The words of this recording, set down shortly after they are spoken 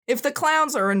If the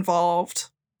clowns are involved,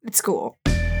 it's cool.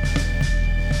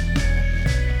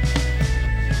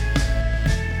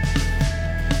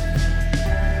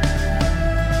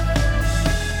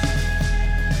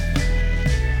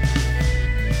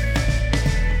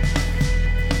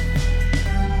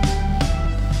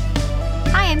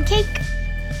 I'm Cake.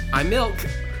 I'm Milk.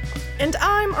 And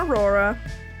I'm Aurora.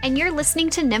 And you're listening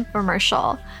to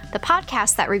Nymphomercial, the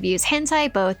podcast that reviews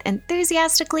hentai both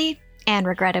enthusiastically and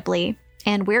regrettably.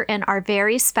 And we're in our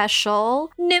very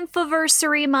special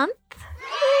Nymphoversary month.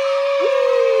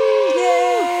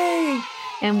 Yay!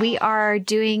 And we are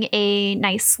doing a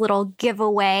nice little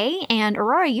giveaway. And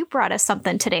Aurora, you brought us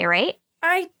something today, right?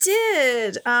 I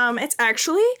did. It's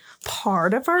actually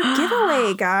part of our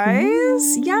giveaway, guys.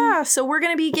 Ooh. Yeah, so we're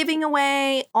going to be giving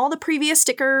away all the previous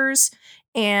stickers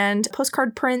and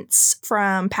postcard prints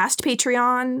from past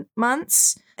Patreon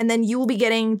months. And then you will be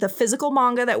getting the physical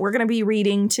manga that we're going to be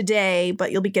reading today,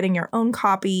 but you'll be getting your own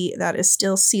copy that is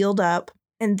still sealed up.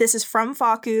 And this is from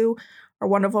Faku, our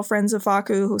wonderful friends of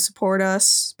Faku who support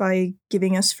us by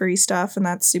giving us free stuff, and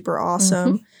that's super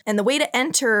awesome. Mm-hmm. And the way to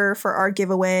enter for our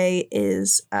giveaway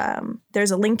is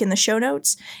there's a link in the show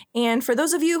notes. And for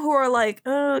those of you who are like,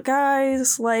 oh,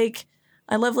 guys, like,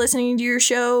 I love listening to your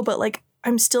show, but like,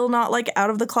 I'm still not like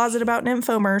out of the closet about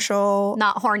Nymphomercial.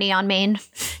 Not horny on main.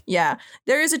 Yeah,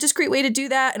 there is a discreet way to do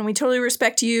that, and we totally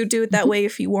respect you. Do it that way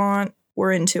if you want.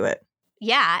 We're into it.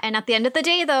 Yeah, and at the end of the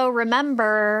day, though,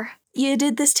 remember, you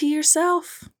did this to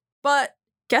yourself. But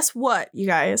guess what, you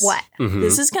guys? What? Mm-hmm.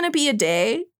 This is going to be a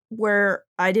day where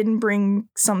I didn't bring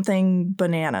something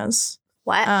bananas.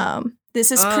 What?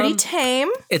 This is pretty tame.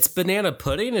 It's banana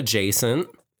pudding adjacent.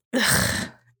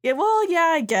 Yeah, well, yeah,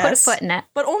 I guess. Put a foot in it.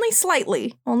 But only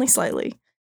slightly. Only slightly.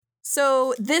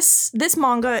 So this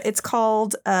manga, it's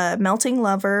called Melting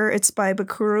Lover. It's by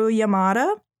Bakuru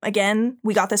Yamada. Again,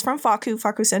 we got this from Faku.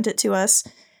 Faku sent it to us.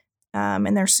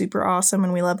 And they're super awesome,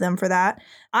 and we love them for that.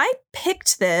 I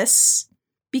picked this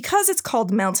because it's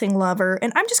called Melting Lover,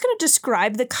 and I'm just going to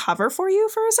describe the cover for you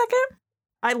for a second.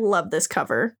 I love this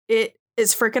cover. It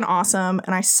is freaking awesome,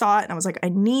 and I saw it, and I was like, I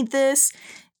need this.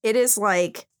 It is,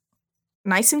 like,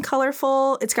 nice and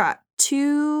colorful. It's got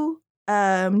two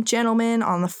gentlemen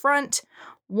on the front.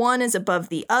 One is above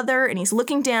the other, and he's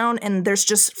looking down, and there's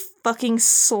just fucking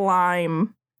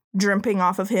slime dripping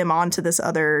off of him onto this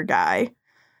other guy.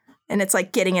 And it's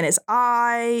like getting in his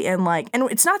eye and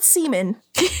it's not semen,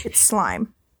 it's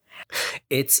slime.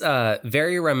 It's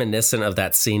very reminiscent of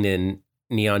that scene in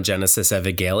Neon Genesis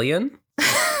Evangelion.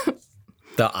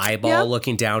 The eyeball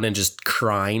looking down and just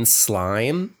crying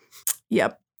slime.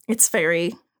 Yep. It's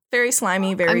very, very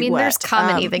slimy, very wet. I mean, there's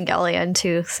Common Evangelion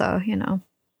too, so, you know.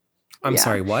 I'm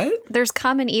sorry, what? There's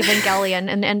Common Evangelion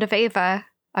in End of Eva.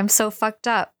 I'm so fucked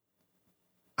up.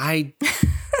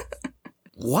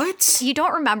 What? You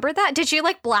don't remember that? Did you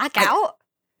black out?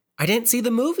 I didn't see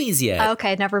the movies yet.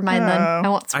 Okay, never mind then. I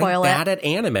won't spoil I'm bad at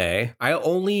anime. I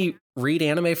only read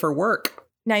anime for work.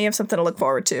 Now you have something to look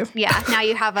forward to. Yeah, now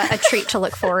you have a treat to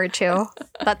look forward to.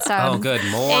 That's oh, good.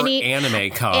 More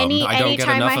anime cum. I don't get enough of that.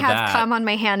 Anytime I have cum on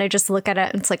my hand, I just look at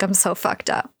it and it's like I'm so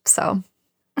fucked up. So.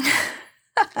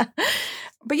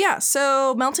 But yeah,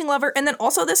 so Melting Lover. And then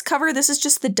also this cover, this is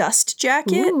just the dust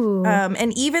jacket.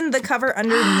 And even the cover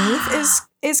underneath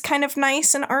is kind of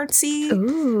nice and artsy.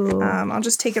 Ooh. I'll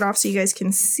just take it off so you guys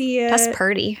can see it. That's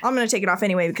pretty. I'm going to take it off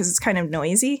anyway because it's kind of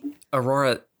noisy.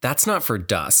 Aurora, that's not for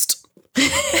dust.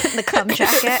 The cum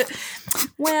jacket.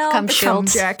 Well, cum the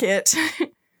shields. cum jacket.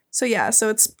 So yeah, so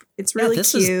it's really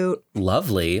this cute. Is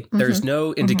lovely. Mm-hmm. There's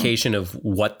no indication of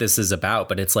what this is about,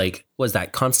 but it's like, was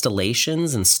that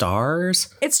constellations and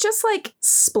stars? It's just like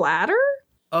splatter.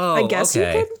 Oh, I guess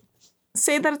okay. you could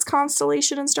say that it's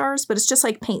constellation and stars, but it's just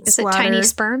like paint Is splatter. it tiny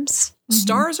sperms?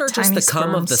 Stars are just the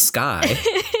cum of the sky.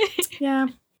 Yeah.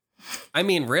 I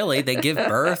mean, really, they give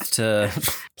birth to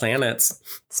planets.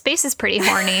 Space is pretty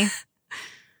horny.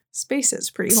 Space is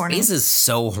pretty horny. Space is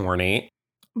so horny.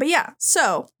 But yeah,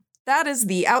 so that is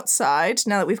the outside.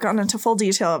 Now that we've gotten into full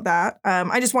detail of that,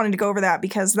 I just wanted to go over that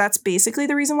because that's basically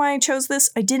the reason why I chose this.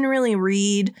 I didn't really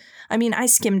read. I mean, I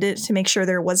skimmed it to make sure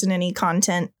there wasn't any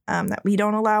content that we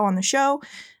don't allow on the show.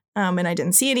 And I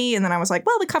didn't see any. And then I was like,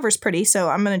 well, the cover's pretty, so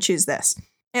I'm going to choose this.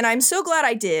 And I'm so glad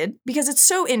I did because it's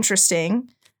so interesting.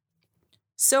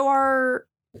 So our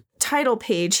title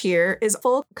page here is a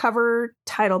full cover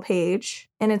title page,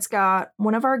 and it's got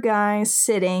one of our guys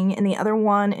sitting and the other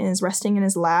one is resting in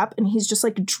his lap, and he's just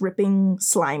like dripping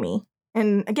slimy.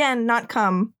 And again, not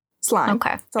cum, slime.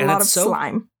 Okay. It's a lot of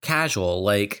slime. Casual,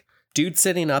 like dude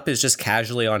sitting up is just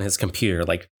casually on his computer.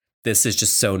 Like this is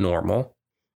just so normal.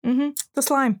 Mm-hmm. The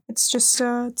slime. It's just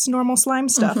it's normal slime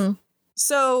stuff. Mm-hmm.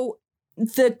 So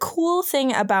the cool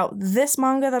thing about this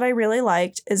manga that I really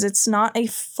liked is it's not a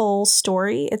full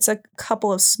story. It's a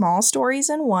couple of small stories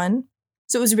in one.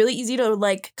 So it was really easy to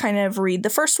like kind of read the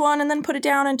first one and then put it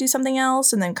down and do something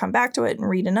else and then come back to it and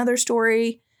read another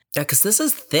story. Yeah, because this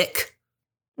is thick.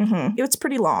 Mm-hmm. It's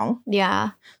pretty long.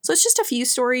 Yeah. So it's just a few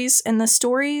stories. And the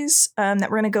stories that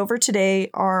we're going to go over today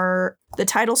are the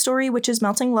title story, which is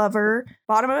Melting Lover,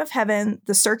 Bottom of Heaven,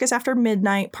 The Circus After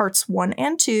Midnight, Parts 1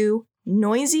 and 2,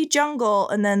 Noisy Jungle,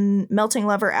 and then Melting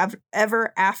Lover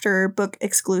Ever After book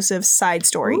exclusive side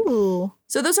story. Ooh.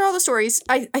 So those are all the stories.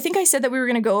 I think I said that we were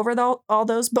going to go over all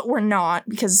those, but we're not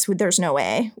because there's no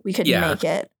way we could make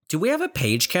it. Do we have a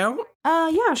page count?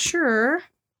 Yeah, sure.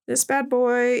 This bad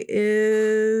boy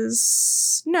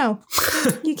is... No,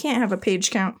 you can't have a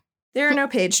page count. There are no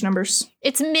page numbers.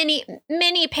 It's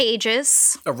many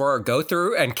pages. Aurora, go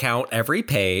through and count every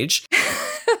page.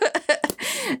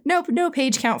 Nope, no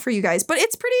page count for you guys. But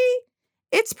it's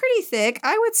pretty thick.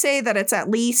 I would say that it's at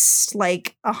least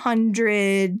like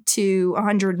 100 to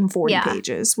 140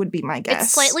 pages would be my guess.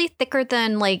 It's slightly thicker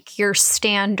than like your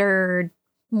standard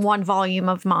one volume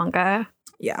of manga.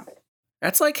 Yeah.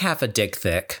 That's like half a dick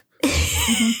thick.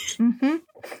 Mm-hmm.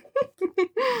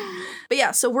 But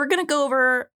yeah, so we're going to go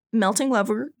over Melting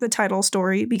Lover, the title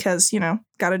story, because,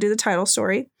 got to do the title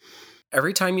story.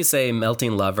 Every time you say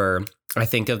Melting Lover, I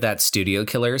think of that Studio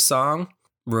Killers song,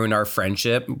 Ruin Our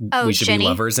Friendship. We should Jenny. be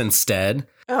lovers instead.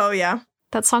 Oh, yeah.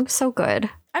 That song's so good.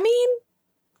 I mean,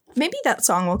 maybe that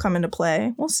song will come into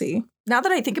play. We'll see. Now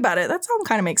that I think about it, that song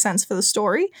kind of makes sense for the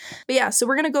story. But yeah, so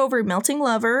we're going to go over Melting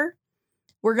Lover.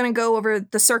 We're going to go over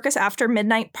The Circus After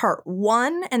Midnight Part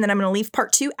 1, and then I'm going to leave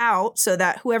Part 2 out so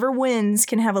that whoever wins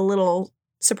can have a little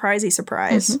surprisey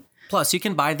surprise. Mm-hmm. Plus, you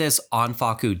can buy this on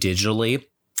Faku digitally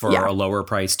for a lower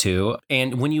price too.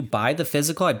 And when you buy the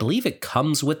physical, I believe it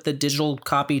comes with the digital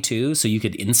copy too, so you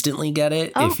could instantly get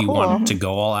it if you want to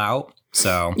go all out.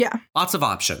 So yeah, lots of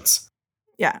options.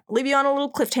 Yeah, leave you on a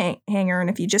little cliffhanger, and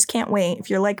if you just can't wait, if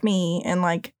you're like me and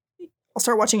like I'll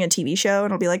start watching a TV show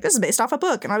and I'll be like, this is based off a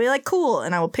book. And I'll be like, cool.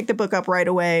 And I will pick the book up right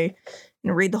away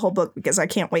and read the whole book because I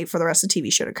can't wait for the rest of the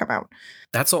TV show to come out.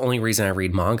 That's the only reason I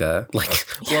read manga.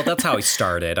 That's how I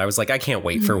started. I was like, I can't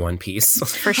wait for One Piece.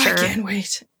 For sure. I can't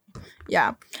wait.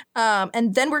 Yeah.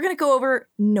 And then we're going to go over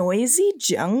Noisy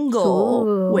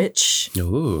Jungle, which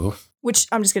I'm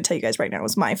just going to tell you guys right now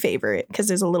is my favorite because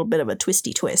there's a little bit of a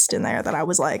twisty twist in there that I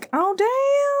was like, oh,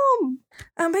 damn.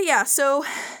 But yeah, so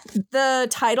the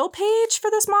title page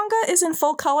for this manga is in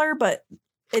full color, but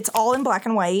it's all in black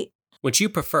and white. Which you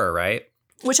prefer, right?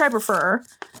 Which I prefer.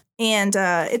 And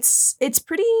it's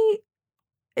pretty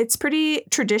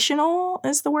traditional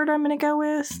is the word I'm going to go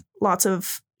with. Lots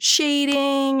of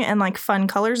shading and like fun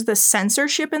colors. The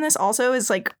censorship in this also is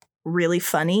like really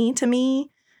funny to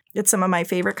me. It's some of my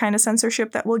favorite kind of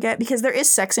censorship that we'll get because there is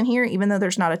sex in here, even though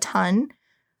there's not a ton.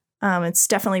 It's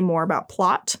definitely more about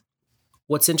plot.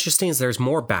 What's interesting is there's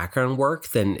more background work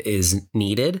than is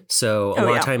needed. So a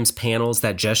lot of times panels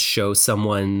that just show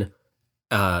someone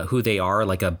who they are,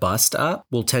 like a bust up,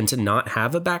 will tend to not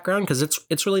have a background because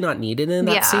it's really not needed in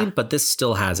that scene, but this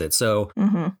still has it. So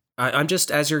I'm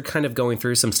just, as you're kind of going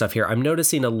through some stuff here, I'm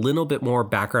noticing a little bit more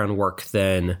background work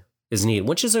than is needed,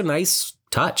 which is a nice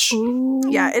touch. Ooh.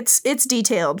 Yeah, it's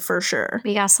detailed for sure.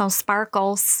 We got some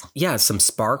sparkles. Yeah, some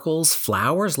sparkles,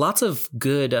 flowers, lots of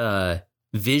good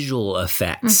visual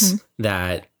effects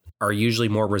that are usually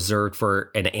more reserved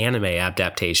for an anime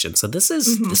adaptation. So this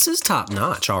is top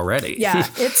notch already. Yeah,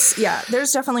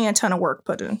 there's definitely a ton of work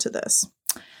put into this.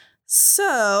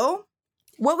 So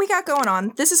what we got going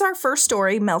on, this is our first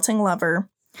story, Melting Lover.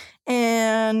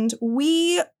 And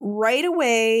we right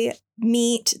away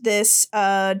meet this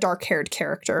dark-haired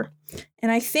character.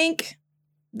 And I think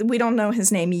we don't know his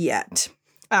name yet.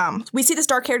 We see this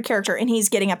dark-haired character and he's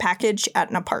getting a package at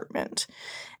an apartment.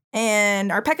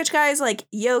 And our package guy is like,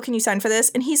 yo, can you sign for this?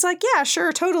 And he's like, yeah,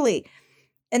 sure, totally.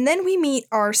 And then we meet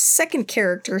our second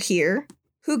character here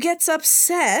who gets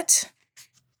upset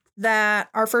that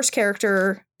our first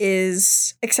character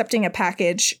is accepting a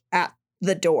package at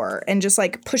the door and just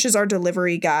like pushes our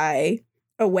delivery guy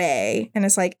away. And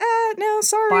it's like, no,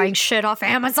 sorry. Buying shit off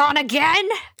Amazon again?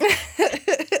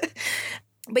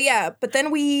 But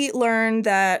then we learn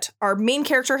that our main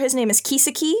character, his name is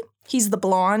Kisaki. He's the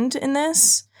blonde in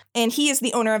this. And he is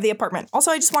the owner of the apartment.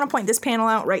 Also, I just want to point this panel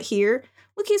out right here.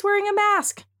 Look, he's wearing a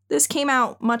mask. This came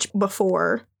out much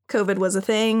before COVID was a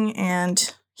thing.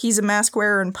 And he's a mask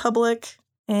wearer in public.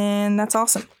 And that's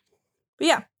awesome. But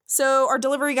yeah, so our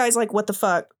delivery guy's like, what the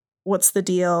fuck? What's the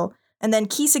deal? And then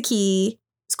Kisaki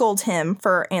scolds him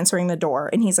for answering the door.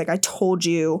 And he's like, I told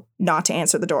you not to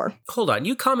answer the door. Hold on.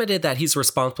 You commented that he's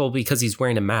responsible because he's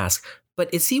wearing a mask.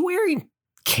 But is he wearing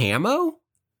camo?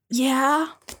 Yeah.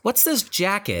 What's this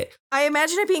jacket? I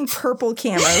imagine it being purple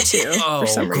camo, too, for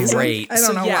some reason. Great. I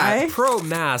don't know why. Pro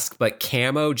mask, but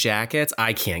camo jackets,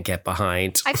 I can't get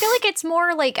behind. I feel like it's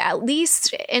more like, at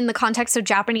least in the context of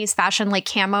Japanese fashion, like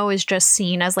camo is just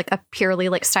seen as like a purely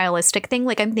like stylistic thing.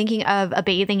 Like I'm thinking of a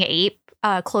Bathing Ape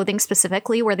clothing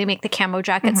specifically, where they make the camo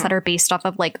jackets that are based off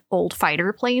of like old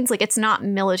fighter planes. Like it's not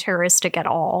militaristic at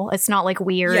all. It's not like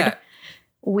weird. Yeah.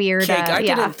 Weird. Cake, I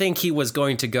didn't think he was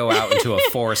going to go out into a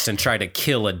forest and try to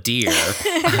kill a deer.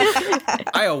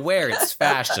 I aware it's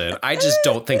fashion. I just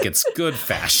don't think it's good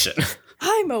fashion.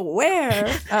 I'm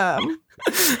aware.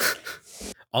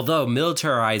 Although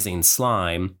militarizing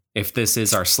slime, if this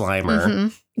is our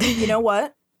Slimer. You know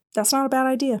what? That's not a bad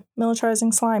idea.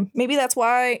 Militarizing slime. Maybe that's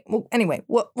why. Well, anyway,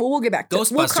 we'll get back to it.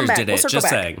 Ghostbusters did it, just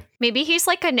saying. Maybe he's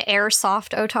like an airsoft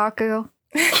otaku.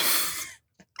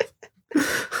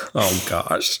 Oh,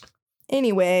 gosh.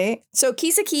 Anyway, so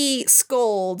Kisaki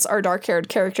scolds our dark-haired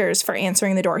characters for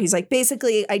answering the door. He's like,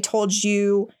 basically, I told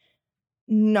you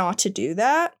not to do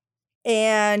that.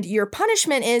 And your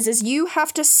punishment is you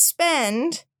have to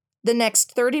spend the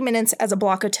next 30 minutes as a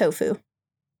block of tofu.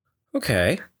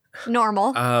 Okay.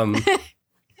 Normal.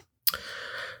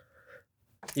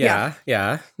 Yeah.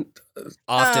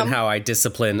 Often how I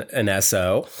discipline an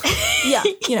SO. Yeah,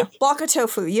 block of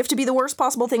tofu. You have to be the worst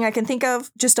possible thing I can think of.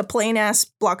 Just a plain ass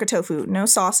block of tofu. No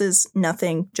sauces,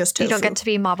 nothing, just tofu. You don't get to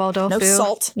be mabo tofu. No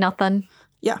salt. Nothing.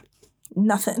 Yeah,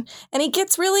 nothing. And he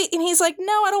gets and he's like,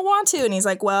 no, I don't want to. And he's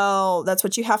like, well, that's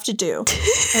what you have to do.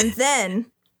 And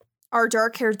then our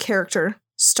dark-haired character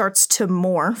starts to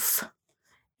morph.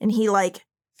 And he like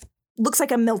looks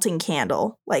like a melting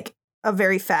candle, like a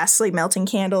very fastly melting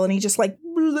candle, and he just like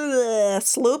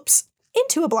slopes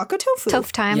into a block of tofu.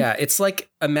 Tofu time. Yeah, it's like,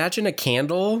 imagine a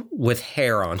candle with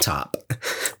hair on top.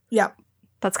 Yep.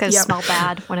 That's going to smell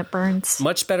bad when it burns.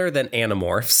 Much better than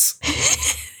Animorphs.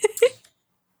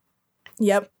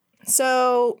 Yep.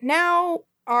 So now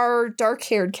our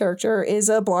dark-haired character is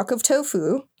a block of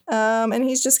tofu, and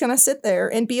he's just going to sit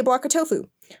there and be a block of tofu.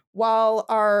 While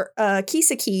our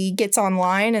Kisaki gets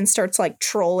online and starts like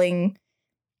trolling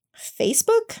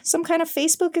Facebook. Some kind of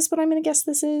Facebook is what I'm going to guess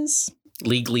this is.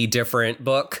 Legally different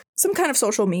book. Some kind of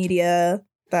social media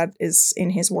that is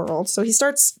in his world. So he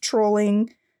starts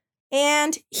trolling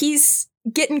and he's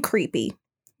getting creepy,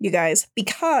 you guys,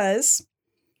 because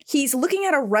he's looking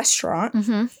at a restaurant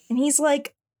and he's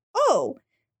like, oh,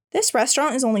 this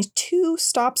restaurant is only 2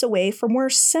 stops away from where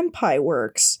Senpai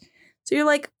works. So you're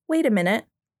like, wait a minute.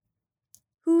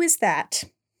 Who is that?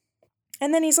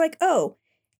 And then he's like, oh,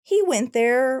 he went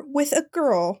there with a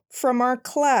girl from our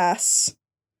class.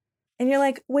 And you're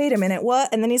like, wait a minute,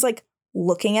 what? And then he's like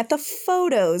looking at the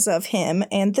photos of him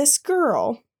and this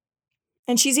girl.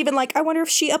 And she's even like, I wonder if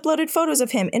she uploaded photos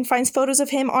of him and finds photos of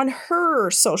him on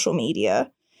her social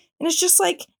media. And it's just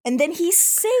like, and then he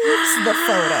saves the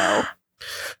photo.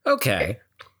 Okay.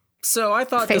 So I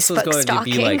thought Facebook this was going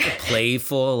stalking. to be like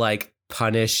playful, like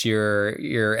punish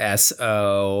your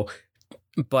SO.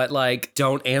 But, like,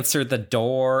 don't answer the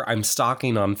door. I'm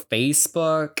stalking on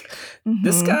Facebook.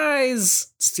 This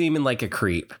guy's seeming like a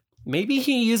creep. Maybe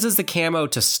he uses the camo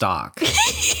to stalk.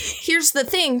 Here's the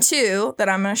thing, too, that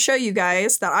I'm going to show you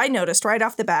guys that I noticed right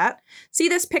off the bat. See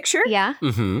this picture? Yeah.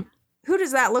 Mm-hmm. Who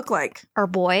does that look like? Our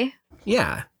boy.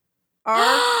 Yeah.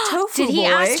 Our Tofu Did he boy.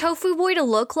 ask Tofu Boy to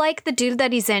look like the dude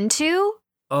that he's into?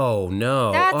 Oh,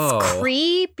 no. That's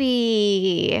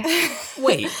creepy.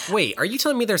 Wait. Are you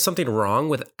telling me there's something wrong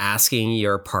with asking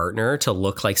your partner to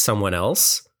look like someone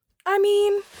else? I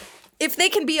mean, if they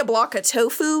can be a block of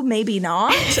tofu, maybe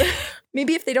not.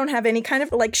 Maybe if they don't have any kind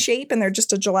of like shape and they're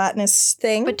just a gelatinous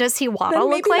thing. But does he want then to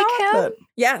look maybe like not, him? but-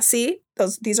 yeah, see?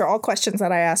 These are all questions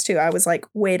that I asked too. I was like,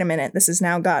 wait a minute, this has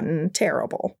now gotten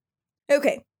terrible.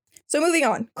 Okay, so moving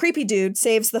on. Creepy dude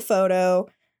saves the photo,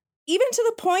 even to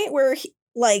the point where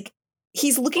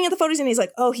he's looking at the photos and he's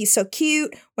like, oh, he's so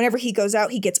cute. Whenever he goes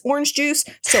out, he gets orange juice.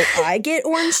 So I get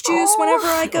orange juice whenever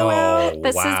I go out.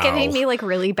 This is giving me like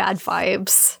really bad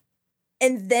vibes.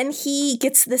 And then he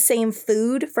gets the same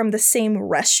food from the same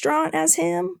restaurant as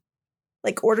him.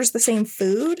 Like orders the same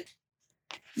food.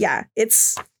 Yeah,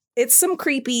 it's some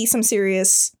creepy, some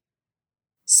serious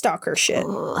stalker shit.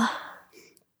 Ugh.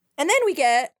 And then we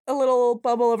get a little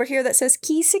bubble over here that says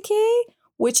Kisake,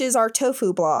 which is our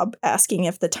tofu blob, asking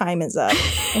if the time is up.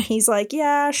 And he's like,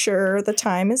 yeah, sure, the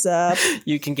time is up.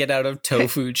 You can get out of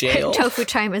tofu jail. Tofu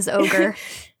time is ogre.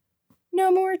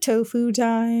 No more tofu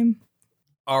time.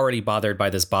 already bothered by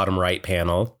this bottom right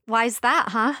panel. Why's that,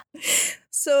 huh?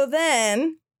 So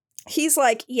then he's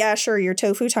like, yeah, sure, your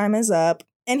tofu time is up.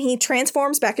 And he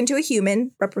transforms back into a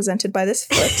human, represented by this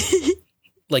foot.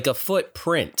 Like a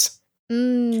footprint. So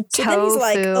then he's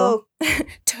like, oh,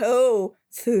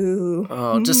 tofu.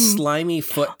 Oh, just slimy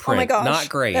footprint. Oh my gosh. Not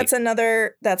great. That's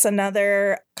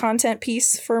another content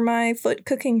piece for my foot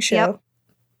cooking show.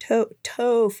 Yep.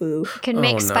 Tofu. You can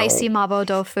make spicy mabo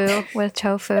tofu with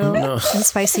tofu and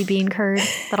spicy bean curd.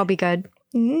 That'll be good.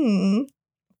 So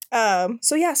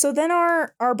then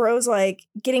our bro's like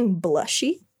getting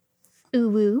blushy. Ooh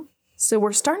woo. So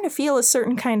we're starting to feel a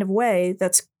certain kind of way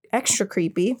that's extra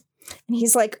creepy. And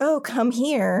he's like, oh, come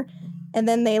here. And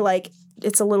then they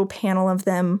it's a little panel of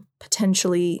them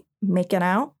potentially making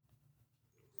out.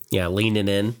 Yeah, leaning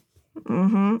in.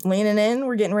 Leaning in.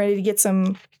 We're getting ready to get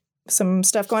some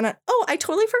stuff going on. Oh, I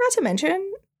totally forgot to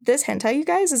mention this hentai, you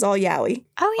guys, is all yaoi.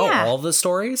 Oh, yeah. Oh, all the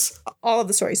stories? All of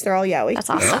the stories. They're all yaoi. That's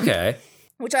awesome. Okay.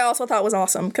 Which I also thought was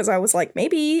awesome because I was like,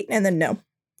 maybe. And then no,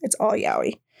 it's all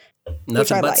yaoi.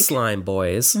 Nothing but slime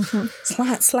boys.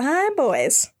 Slime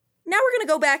boys. Now we're going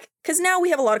to go back because now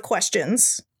we have a lot of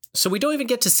questions. So we don't even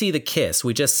get to see the kiss.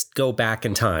 We just go back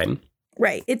in time.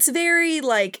 Right. It's very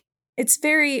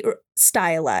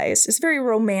stylized. It's very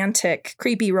romantic,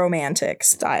 creepy romantic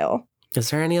style.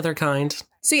 Is there any other kind?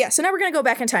 So now we're going to go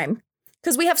back in time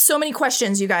because we have so many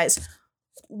questions, you guys.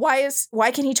 Why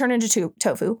can he turn into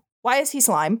tofu? Why is he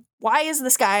slime? Why is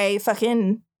this guy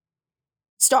fucking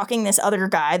stalking this other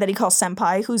guy that he calls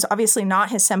senpai, who's obviously not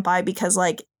his senpai because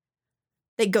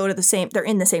they're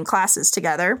in the same classes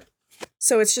together.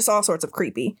 So it's just all sorts of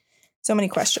creepy. So many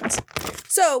questions.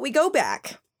 So we go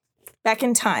back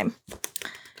in time.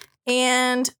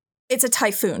 And it's a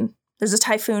typhoon. There's a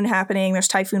typhoon happening. There's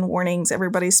typhoon warnings.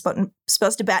 Everybody's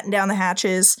supposed to batten down the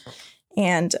hatches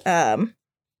and,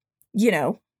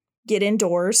 get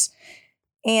indoors.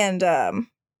 And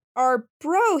our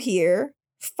bro here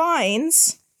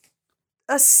finds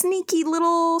a sneaky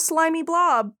little slimy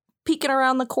blob peeking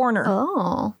around the corner.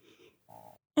 Oh.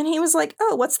 And he was like,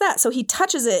 oh, what's that? So he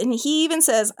touches it, and he even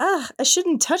says, I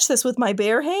shouldn't touch this with my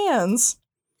bare hands.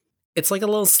 It's like a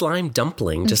little slime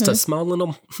dumpling, just a small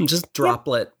little, just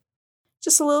droplet. Yep.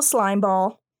 Just a little slime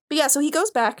ball. But yeah, so he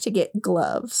goes back to get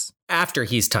gloves. After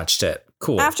he's touched it.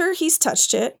 Cool. After he's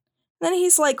touched it. Then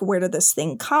he's like, where did this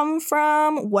thing come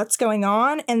from? What's going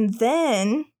on? And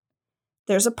then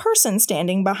there's a person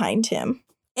standing behind him.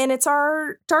 And it's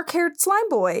our dark-haired slime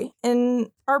boy.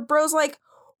 And our bro's like,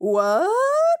 what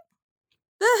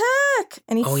the heck?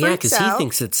 And he freaks out. Because he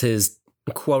thinks it's his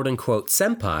quote-unquote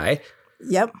senpai.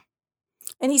 Yep.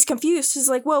 And he's confused. He's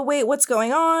like, whoa, wait, what's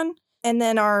going on? And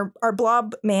then our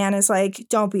blob man is like,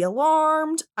 don't be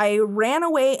alarmed. I ran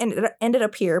away and ended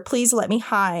up here. Please let me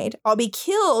hide. I'll be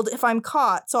killed if I'm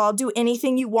caught, so I'll do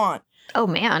anything you want. Oh,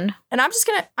 man. And I'm just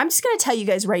gonna tell you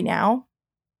guys right now,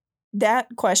 that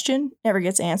question never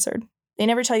gets answered. They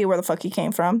never tell you where the fuck he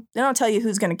came from. They don't tell you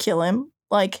who's gonna kill him.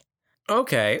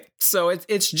 Okay, so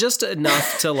it's just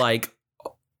enough to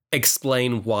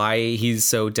explain why he's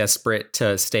so desperate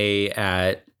to stay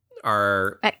at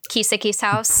Kisaki's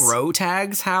house.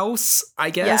 Protag's house,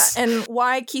 I guess. Yeah, and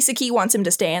why Kisaki wants him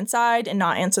to stay inside and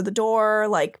not answer the door,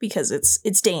 because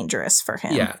it's dangerous for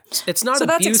him. Yeah, it's not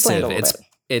abusive.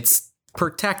 It's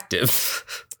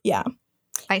protective. Yeah.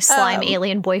 My slime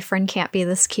alien boyfriend can't be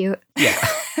this cute. Yeah.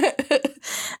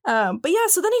 But yeah,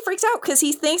 so then he freaks out because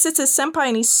he thinks it's his senpai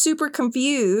and he's super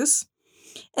confused.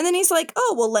 And then he's like,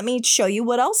 oh, well, let me show you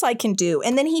what else I can do.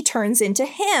 And then he turns into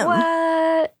him.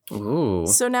 What? Ooh.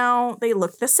 So now they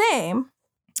look the same.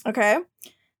 Okay.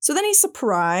 So then he's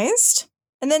surprised.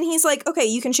 And then he's like, okay,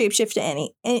 you can shapeshift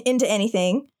into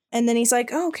anything. And then he's like,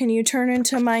 oh, can you turn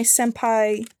into my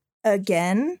senpai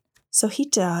again? So he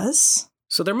does.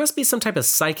 So there must be some type of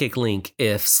psychic link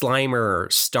if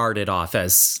Slimer started off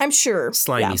as I'm sure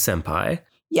slimy senpai.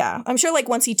 Yeah, I'm sure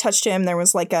once he touched him, there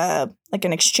was an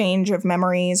exchange of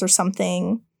memories or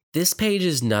something. This page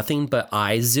is nothing but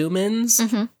eye zoom-ins.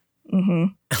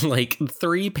 Mm-hmm. Mm-hmm.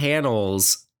 3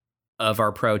 panels of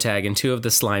our protag and 2 of the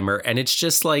Slimer, and it's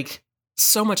just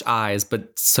so much eyes,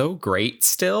 but so great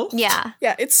still. Yeah.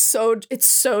 Yeah, it's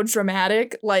so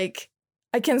dramatic.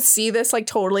 I can see this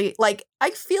totally. I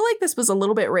feel like this was a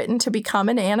little bit written to become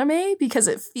an anime because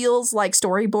it feels like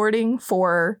storyboarding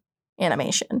for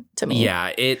animation to me.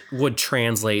 Yeah, it would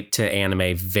translate to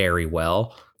anime very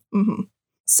well. Mm-hmm.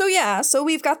 So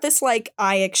we've got this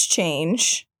eye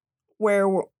exchange where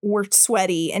we're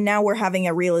sweaty and now we're having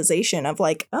a realization of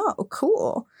oh,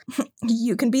 cool.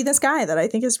 You can be this guy that I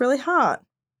think is really hot.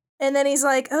 And then he's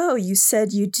like, oh, you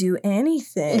said you'd do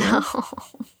anything. No.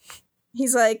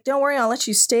 he's like, don't worry, I'll let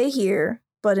you stay here.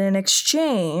 But in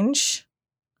exchange...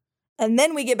 And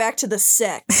then we get back to the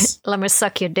sex. Let me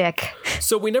suck your dick.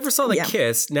 So we never saw the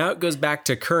kiss. Now it goes back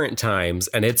to current times,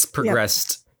 and it's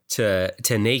progressed to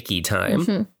Nakey time.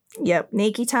 Mm-hmm. Yep,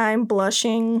 Nakey time,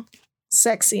 blushing,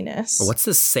 sexiness. What's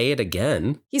this? Say it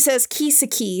again. He says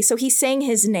Kisaki. So he's saying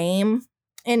his name,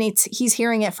 and he's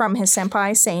hearing it from his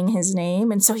senpai saying his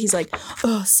name. And so he's like,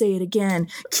 oh, say it again.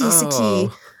 Kisaki.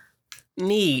 Oh.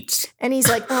 Neat. And he's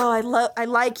like, oh, I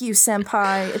like you,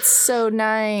 senpai. It's so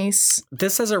nice.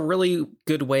 This has a really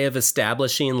good way of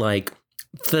establishing, like,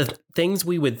 the things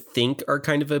we would think are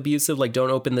kind of abusive, like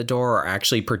don't open the door, are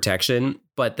actually protection.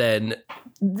 But then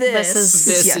this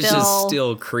is just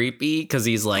still creepy because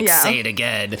he's like, say it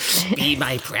again. Be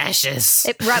my precious.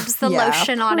 It rubs the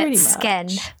lotion on its skin.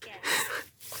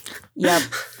 Yep.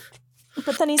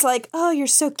 But then he's like, oh, you're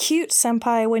so cute,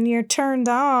 senpai, when you're turned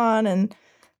on. And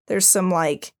there's some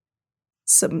like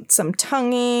some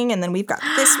tonguing, and then we've got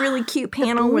this really cute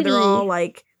panel where they're all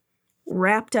like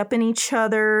wrapped up in each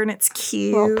other, and it's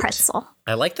cute. Little pretzel.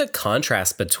 I like the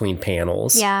contrast between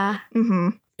panels. Yeah. Mm-hmm.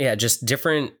 Yeah, just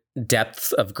different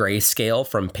depth of grayscale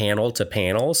from panel to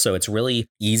panel, so it's really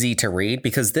easy to read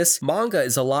because this manga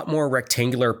is a lot more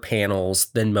rectangular panels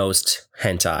than most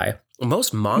hentai.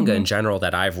 Most manga in general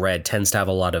that I've read tends to have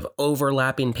a lot of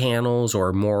overlapping panels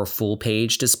or more full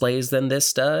page displays than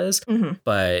this does,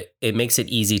 but it makes it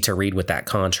easy to read with that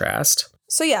contrast.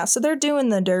 So yeah, so they're doing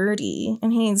the dirty,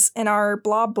 and our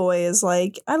blob boy is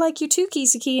like, I like you too,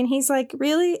 Kisaki, and he's like,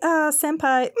 really?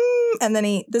 Senpai? And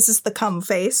then this is the cum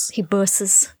face. He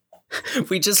busses.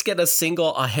 We just get a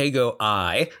single ahego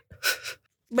eye.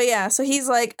 But yeah, so he's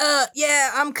like,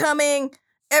 yeah, I'm coming.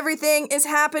 Everything is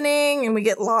happening. And we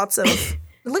get lots of,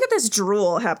 look at this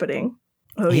drool happening.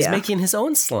 Oh, He's making his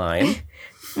own slime.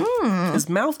 His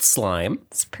mouth slime.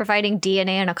 It's providing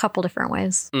DNA in a couple different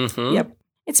ways. Mm-hmm. Yep.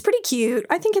 It's pretty cute.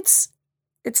 I think it's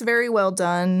very well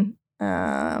done.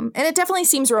 And it definitely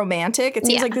seems romantic. It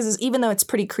seems like this is, even though it's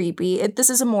pretty creepy, this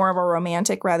is more of a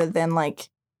romantic rather than like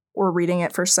we're reading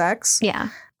it for sex.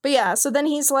 Yeah. But yeah, so then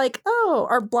he's like, oh,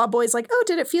 our blob boy's like, oh,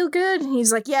 did it feel good? And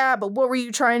he's like, yeah, but what were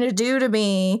you trying to do to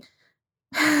me?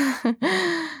 Okay.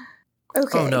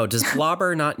 Oh no, does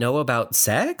Blobber not know about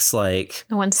sex? Like,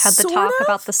 no one's had the talk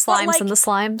about the slimes and the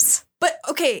slimes. But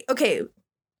okay.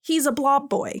 He's a blob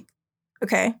boy.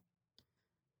 Okay.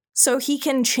 So he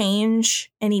can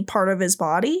change any part of his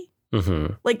body,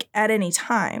 like at any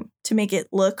time to make it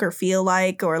look or feel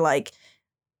like, or like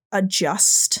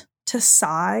adjust to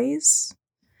size.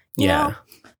 You know?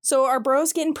 So our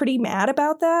bro's getting pretty mad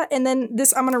about that. And then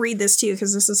I'm going to read this to you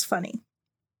because this is funny.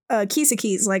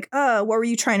 Kisaki's like, what were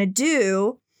you trying to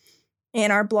do?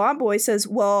 And our blob boy says,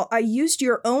 well, I used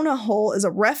your Ona hole as a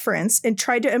reference and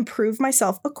tried to improve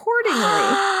myself accordingly.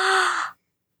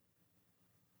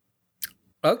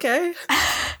 Okay.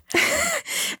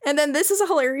 And then this is a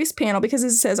hilarious panel because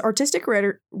it says artistic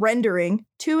rendering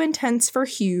too intense for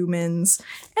humans.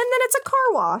 And then it's a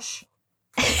car wash.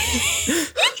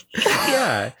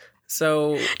 Yeah.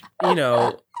 So,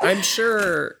 I'm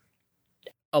sure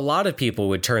a lot of people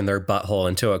would turn their butthole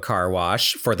into a car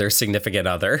wash for their significant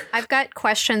other. I've got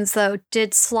questions though.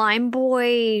 Did Slime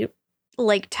Boy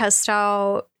like test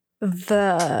out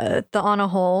the on a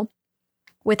hole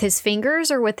with his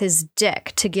fingers or with his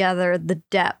dick to gather the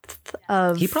depth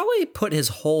of? He probably put his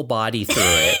whole body through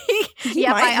it.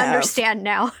 Yep, I understand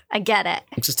now. I get it.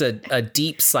 Just a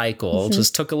deep cycle.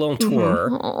 Just took a little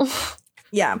tour.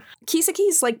 Yeah.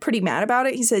 Kisaki's like pretty mad about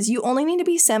it. He says, you only need to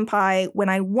be senpai when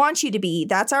I want you to be.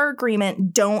 That's our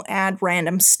agreement. Don't add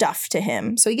random stuff to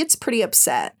him. So he gets pretty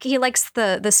upset. He likes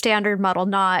the standard model,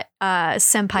 not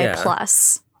senpai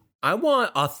plus. I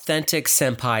want authentic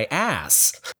senpai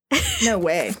ass. No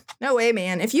way,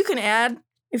 man.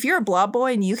 If you're a blob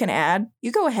boy and you can add,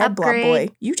 you go ahead, Upgrade. blob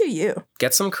boy. You do you.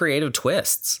 Get some creative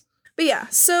twists. But yeah,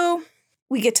 so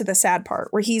we get to the sad part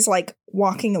where he's like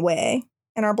walking away.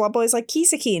 And our blob boy's like,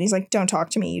 Kisaki. And he's like, don't talk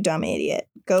to me, you dumb idiot.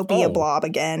 Go be a blob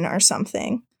again or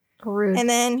something. Rude. And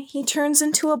then he turns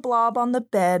into a blob on the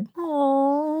bed.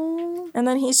 Aww. And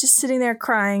then he's just sitting there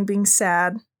crying, being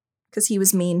sad because he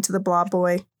was mean to the blob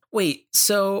boy. Wait,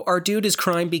 so our dude is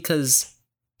crying because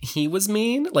he was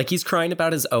mean? Like he's crying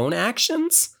about his own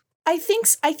actions? I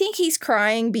think he's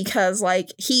crying because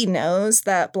like he knows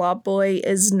that blob boy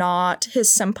is not his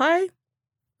senpai.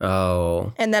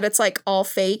 Oh. And that it's like all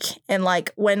fake. And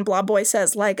like when blob boy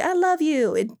says like, I love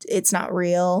you, it's not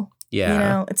real.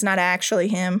 Yeah. It's not actually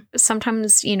him.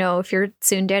 Sometimes, if you're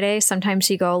tsundere,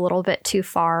 sometimes you go a little bit too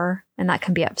far and that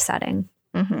can be upsetting.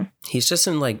 Mm-hmm. He's just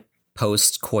in like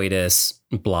post-coitus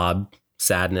blob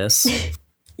sadness.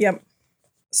 Yep.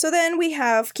 So then we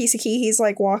have Kisaki. He's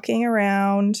like walking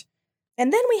around.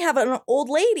 And then we have an old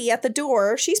lady at the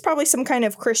door. She's probably some kind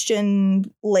of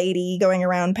Christian lady going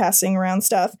around, passing around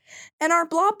stuff. And our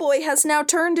blob boy has now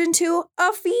turned into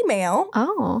a female.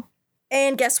 Oh.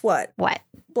 And guess what? What?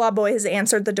 Blob boy has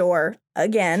answered the door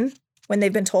again when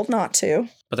they've been told not to.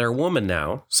 But they're a woman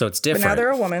now, so it's different. But now they're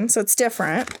a woman, so it's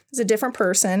different. It's a different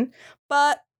person.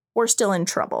 But we're still in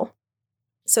trouble.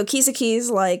 So Kisaki's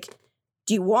like,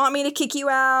 do you want me to kick you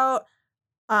out?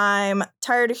 I'm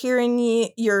tired of hearing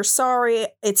you're sorry.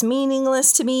 It's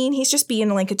meaningless to me. And he's just being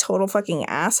like a total fucking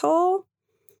asshole.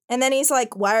 And then he's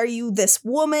like, why are you this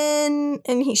woman?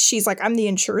 And she's like, I'm the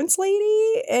insurance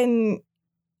lady. And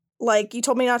like, you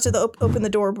told me not to open the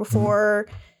door before.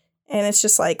 And it's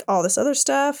just like all this other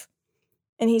stuff.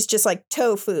 And he's just like,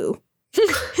 tofu.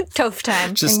 Tofu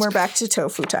time. And we're back to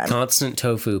tofu time. Constant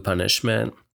tofu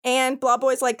punishment. And Blob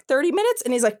Boy's like 30 minutes.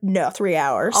 And he's like, no, 3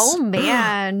 hours. Oh,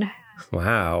 man.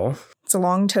 Wow. It's a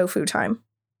long tofu time.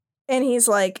 And he's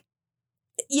like,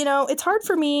 you know, it's hard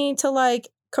for me to like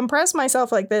compress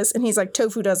myself like this. And he's like,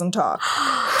 tofu doesn't talk.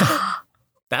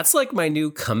 That's like my new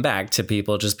comeback to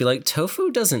people. Just be like, tofu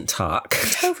doesn't talk.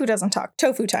 Tofu doesn't talk.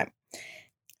 Tofu time.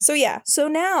 So yeah. So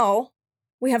now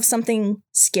we have something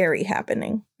scary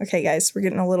happening. Okay, guys, we're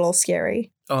getting a little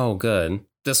scary. Oh, good.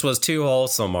 This was too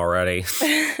wholesome already.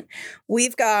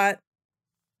 We've got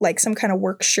like some kind of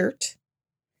work shirt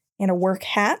and a work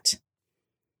hat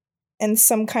and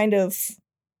some kind of,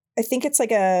 I think it's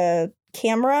like a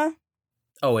camera.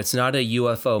 Oh, it's not a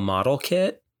UFO model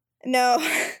kit? No.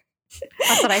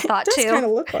 That's what I thought It too. does kind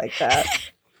of look like that.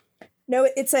 No,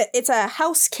 it's a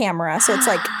house camera, so it's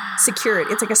like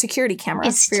security. It's like a security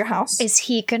camera for your house. Is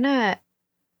he gonna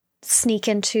sneak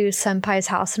into Senpai's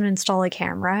house and install a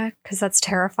camera? Because that's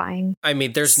terrifying. I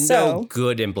mean, there's no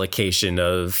good implication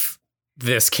of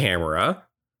this camera,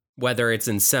 whether it's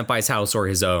in Senpai's house or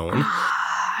his own.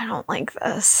 I don't like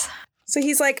this. So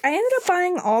he's like, I ended up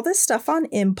buying all this stuff on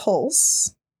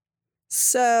impulse.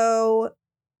 So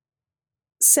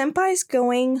Senpai's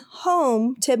going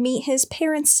home to meet his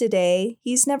parents today.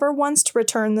 He's never once to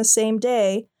return the same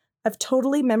day. I've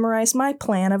totally memorized my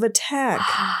plan of attack.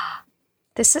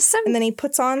 This is some And then he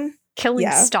puts on killing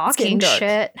stalking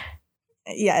shit.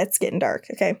 Yeah, it's getting dark.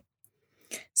 Okay.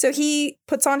 So he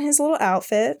puts on his little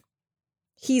outfit.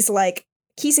 He's like,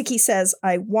 Kisaki says,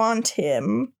 I want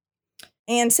him.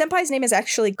 And Senpai's name is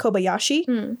actually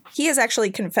Kobayashi. He has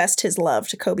actually confessed his love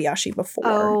to Kobayashi before.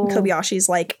 Oh. And Kobayashi's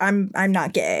like, I'm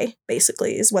not gay,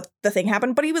 basically, is what the thing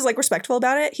happened. But he was like respectful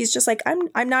about it. He's just like,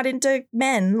 I'm not into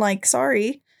men. Like,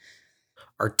 sorry.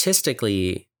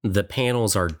 Artistically, the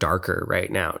panels are darker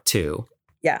right now, too.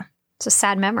 Yeah. It's a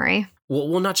sad memory.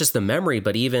 Well, not just the memory,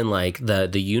 but even like the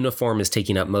uniform is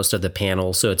taking up most of the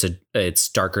panel, so it's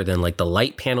darker than like the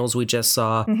light panels we just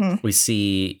saw. Mm-hmm. We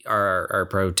see our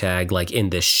pro tag like in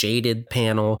this shaded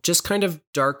panel, just kind of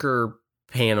darker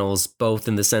panels, both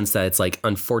in the sense that it's like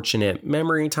unfortunate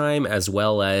memory time, as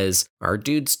well as our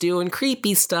dude's doing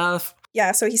creepy stuff.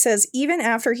 Yeah, so he says, even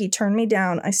after he turned me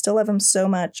down, I still love him so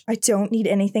much. I don't need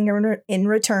anything in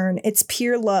return. It's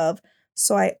pure love,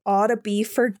 so I ought to be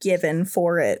forgiven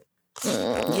for it.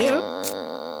 Yeah.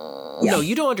 No,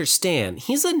 you don't understand.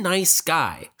 He's a nice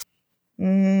guy.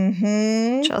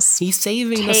 Mm-hmm. He's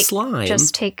saving the slime.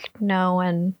 Just take no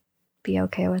and be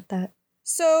okay with that.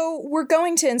 So we're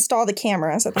going to install the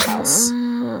cameras at the house.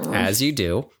 As you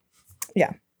do.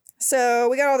 Yeah. So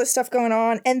we got all this stuff going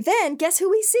on. And then guess who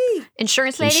we see?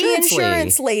 Insurance lady? The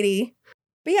insurance lady.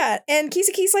 But yeah, and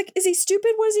Kisaki's like, is he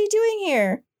stupid? What is he doing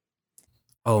here?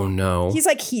 Oh, no. He's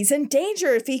like, he's in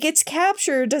danger. If he gets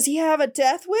captured, does he have a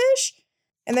death wish?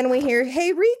 And then we hear,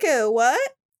 hey, Rico,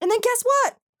 what? And then guess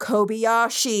what?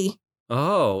 Kobayashi.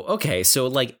 Oh, okay. So,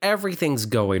 like, everything's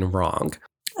going wrong.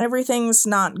 Everything's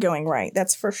not going right.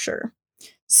 That's for sure.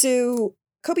 So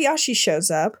Kobayashi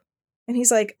shows up and he's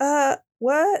like,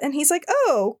 what? And he's like,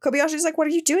 oh, Kobayashi's like, what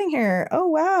are you doing here? Oh,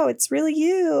 wow, it's really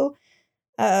you.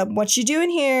 What you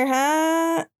doing here,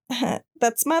 huh?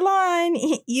 That's my line.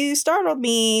 You startled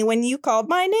me when you called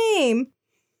my name.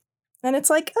 And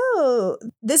it's like, oh,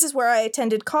 this is where I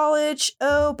attended college.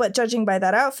 Oh, but judging by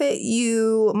that outfit,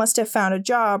 you must have found a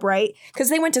job, right? Because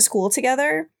they went to school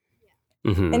together.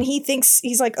 Mm-hmm. And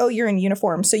he's like, oh, you're in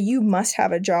uniform, so you must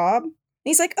have a job. And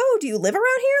he's like, oh, do you live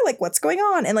around here? Like, what's going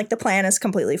on? And like the plan is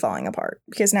completely falling apart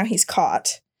because now he's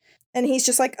caught. And he's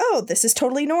just like, oh, this is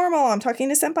totally normal. I'm talking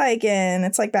to Senpai again.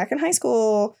 It's like back in high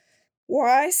school.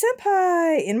 Why,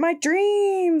 Senpai? In my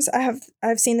dreams.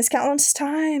 I've seen this countless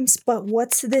times, but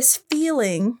what's this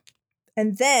feeling?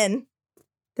 And then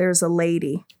there's a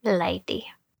lady. Lady.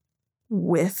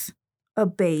 With a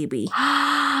baby.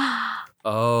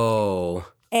 Oh.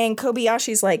 And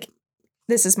Kobayashi's like,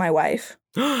 this is my wife.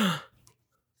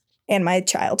 And my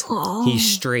child. Oh. He's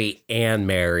straight and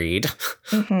married.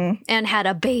 Mm-hmm. And had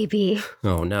a baby.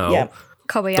 Oh, no. Yep.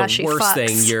 Kobayashi the worst fucks.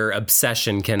 thing your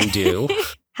obsession can do.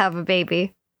 Have a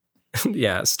baby.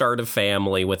 Yeah, start a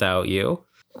family without you.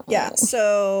 Yeah,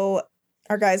 so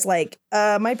our guy's like,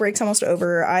 my break's almost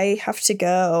over. I have to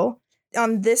go.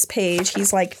 On this page,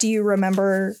 he's like, do you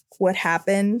remember what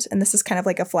happened? And this is kind of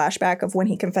like a flashback of when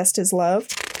he confessed his love.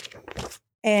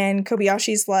 And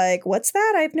Kobayashi's like, what's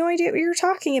that? I have no idea what you're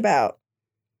talking about.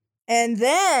 And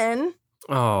then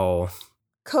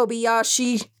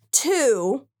Kobayashi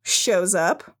 2 shows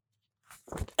up.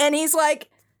 And he's like,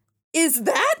 is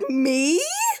that me?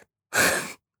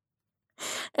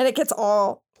 And it gets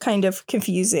all kind of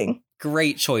confusing.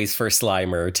 Great choice for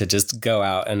Slimer to just go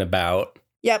out and about.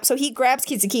 Yep, so he grabs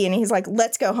Kiseki and he's like,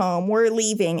 let's go home. We're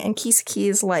leaving. And Kiseki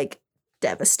is like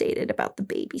devastated about the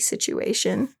baby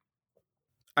situation.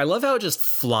 I love how it just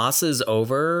flosses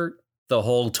over the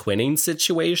whole twinning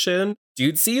situation.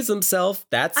 Dude sees himself.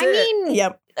 That's it. I mean,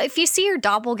 Yep. if you see your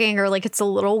doppelganger, like, it's a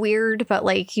little weird, but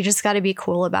like, you just got to be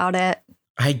cool about it.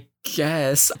 I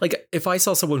guess. Like, if I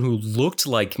saw someone who looked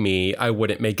like me, I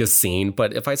wouldn't make a scene.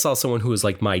 But if I saw someone who was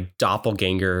like my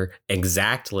doppelganger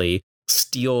exactly,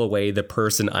 steal away the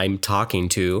person I'm talking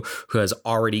to who has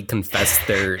already confessed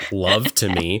their love to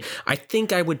me, I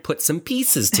think I would put some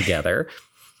pieces together.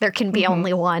 There can be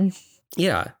only one.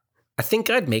 Yeah. I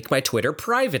think I'd make my Twitter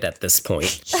private at this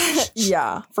point.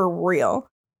 Yeah, for real.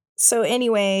 So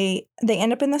anyway, they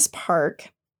end up in this park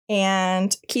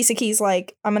and Kiseki's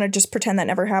like, I'm going to just pretend that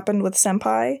never happened with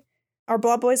Senpai. Our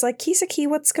Blob Boy's like, Kiseki,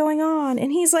 what's going on?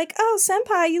 And he's like, oh,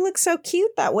 Senpai, you look so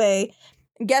cute that way.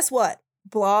 And guess what?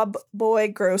 Blob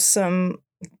Boy grows some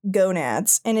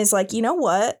gonads and is like, you know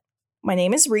what? My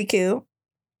name is Riku.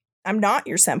 I'm not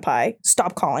your senpai.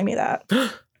 Stop calling me that.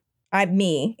 I'm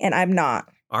me, and I'm not.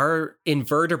 Our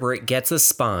invertebrate gets a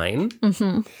spine.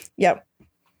 Mm-hmm. Yep.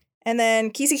 And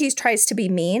then Kiseki tries to be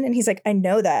mean, and he's like, I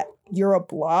know that. You're a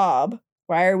blob.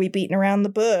 Why are we beating around the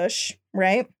bush?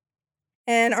 Right?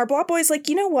 And our Blob Boy's like,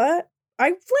 you know what?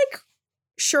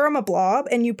 Sure, I'm a blob,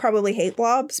 and you probably hate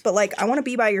blobs, but like, I want to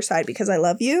be by your side because I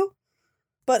love you.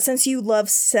 But since you love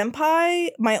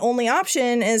senpai, my only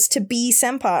option is to be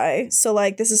senpai. So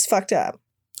like, this is fucked up.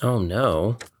 Oh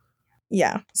no.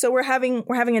 Yeah. So we're having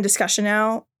a discussion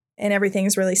now, and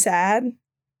everything's really sad.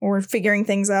 We're figuring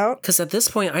things out. Because at this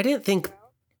point, I didn't think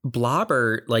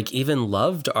Blobber like even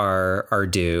loved our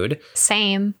dude.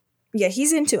 Same. Yeah,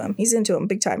 he's into him. He's into him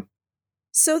big time.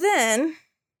 So then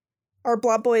our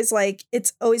Blob Boy's like,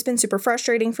 it's always been super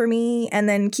frustrating for me. And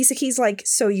then Kiseki's like,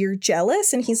 so you're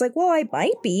jealous? And he's like, well, I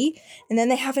might be. And then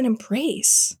they have an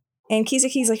embrace. And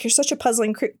Kiseki's like, you're such a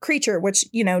puzzling creature, which,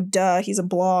 you know, duh, he's a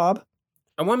blob.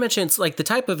 I want to mention it's like the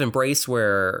type of embrace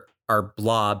where our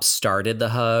blob started the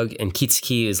hug and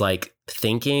Kiseki is like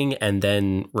thinking and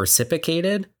then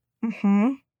reciprocated.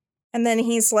 Mm-hmm. And then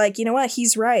he's like, you know what?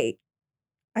 He's right.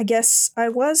 I guess I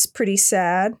was pretty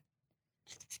sad.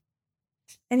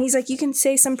 And he's like, you can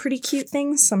say some pretty cute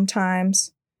things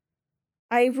sometimes.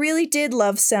 I really did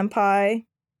love Senpai,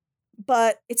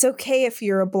 but it's okay if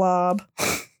you're a blob.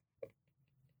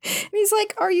 And he's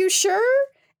like, are you sure?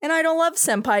 And I don't love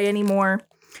Senpai anymore.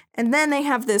 And then they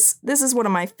have this is one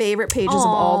of my favorite pages of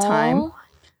all time.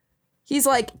 He's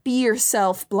like, be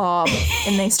yourself, blob.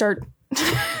 And they start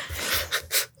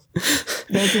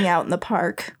making out in the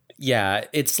park. Yeah,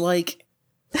 it's like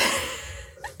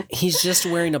he's just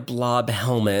wearing a blob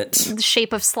helmet. The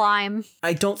shape of slime.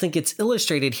 I don't think it's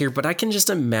illustrated here, but I can just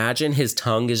imagine his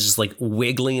tongue is just like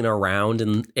wiggling around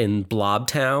in Blob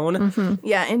Town. Mm-hmm.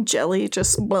 Yeah, and jelly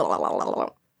just blah, blah, blah, blah.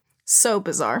 So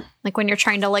bizarre. Like when you're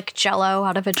trying to lick Jell-O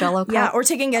out of a Jell-O cup. Yeah, or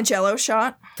taking a Jell-O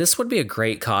shot. This would be a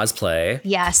great cosplay.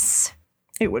 Yes.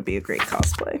 It would be a great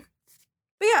cosplay.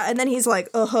 But yeah, and then he's like,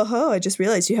 I just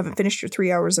realized you haven't finished your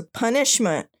 3 hours of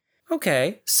punishment.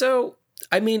 Okay, so,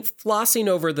 I mean, flossing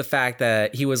over the fact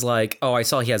that he was like, oh, I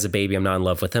saw he has a baby, I'm not in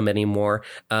love with him anymore.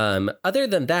 Other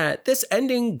than that, this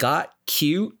ending got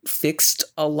cute, fixed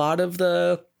a lot of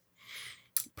the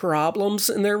problems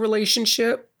in their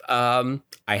relationship.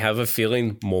 I have a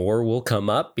feeling more will come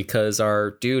up because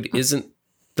our dude isn't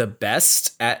the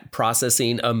best at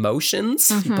processing emotions.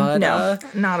 Mm-hmm. But No,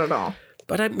 not at all.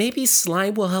 But maybe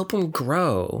slime will help him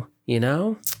grow, you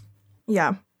know?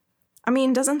 Yeah. I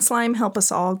mean, doesn't slime help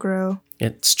us all grow?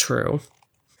 It's true.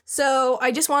 So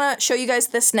I just want to show you guys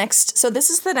this next. So this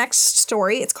is the next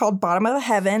story. It's called Bottom of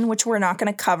Heaven, which we're not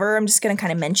going to cover. I'm just going to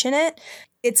kind of mention it.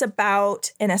 It's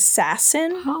about an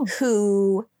assassin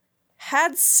who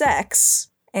had sex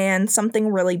and something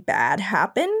really bad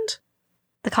happened.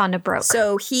 The condom broke.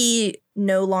 So he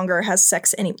no longer has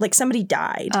sex like somebody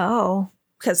died. Oh.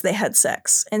 Because they had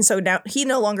sex. And so now he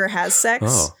no longer has sex.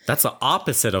 Oh, that's the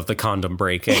opposite of the condom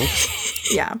breaking.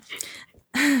 Yeah.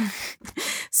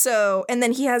 So, and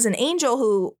then he has an angel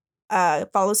who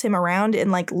follows him around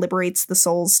and like liberates the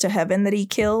souls to heaven that he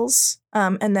kills.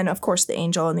 And then, of course, the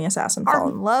angel and the assassin fall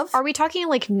in love. Are we talking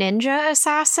like ninja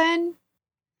assassin?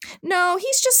 No,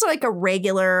 he's just like a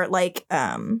regular,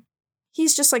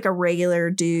 he's just like a regular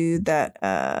dude that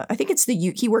I think it's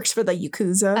he works for the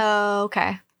Yakuza. Oh,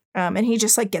 okay. And he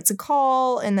just like gets a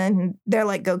call and then they're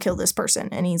like, go kill this person.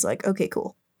 And he's like, okay,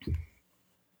 cool.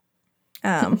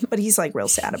 But he's like real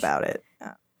sad about it.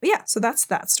 But yeah, so that's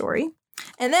that story.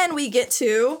 And then we get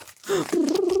to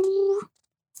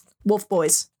Wolf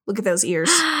Boys. Look at those ears.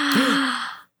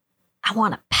 I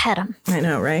want to pet him. I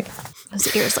know, right?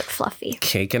 Those ears look fluffy.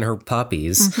 Caking her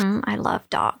puppies. Mm-hmm. I love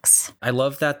dogs. I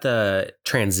love that the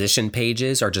transition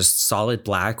pages are just solid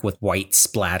black with white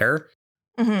splatter.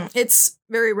 Mm-hmm. It's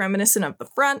very reminiscent of the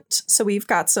front. So we've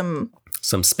got some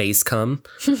space cum.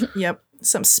 Yep.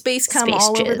 Some space cum Space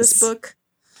all over jizz. this book.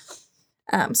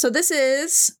 So this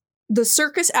is The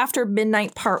Circus After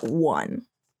Midnight Part 1.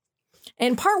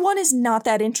 And Part 1 is not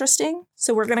that interesting.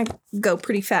 So we're going to go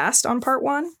pretty fast on Part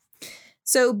 1.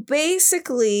 So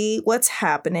basically what's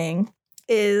happening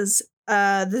is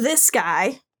this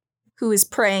guy who is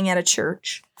praying at a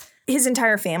church, his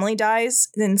entire family dies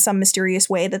in some mysterious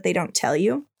way that they don't tell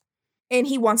you. And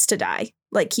he wants to die.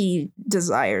 Like he's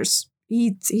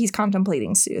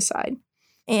contemplating suicide.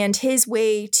 And his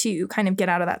way to kind of get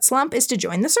out of that slump is to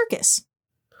join the circus.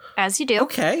 As you do.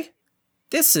 Okay.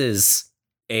 This is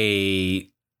a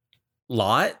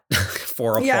lot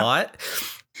for a plot.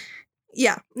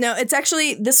 Yeah. No, it's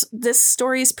actually, this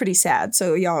story is pretty sad.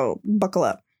 So y'all buckle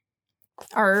up.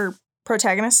 Our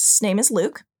protagonist's name is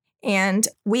Luke. And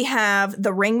we have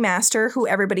the ringmaster who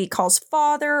everybody calls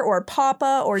father or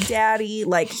papa or daddy.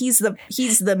 Like he's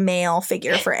the male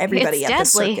figure for everybody at the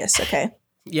circus. Okay.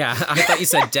 Yeah, I thought you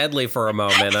said deadly for a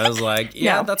moment. I was like,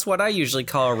 yeah, No. That's what I usually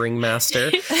call a ringmaster.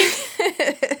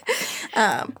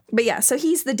 But yeah, so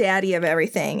he's the daddy of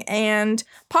everything. And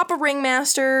Papa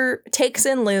Ringmaster takes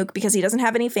in Luke because he doesn't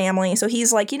have any family. So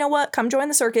he's like, you know what? Come join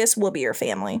the circus. We'll be your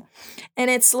family. And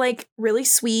it's like really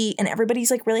sweet and everybody's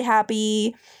like really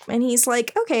happy. And he's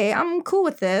like, okay, I'm cool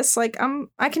with this. Like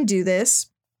I can do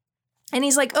this. And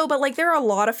he's like, oh, but like there are a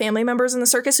lot of family members in the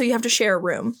circus, so you have to share a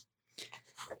room.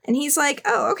 And he's like,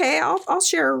 oh, okay, I'll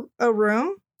share a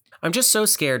room. I'm just so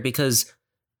scared because,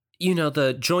 you know,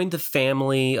 the join the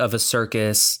family of a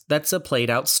circus, that's a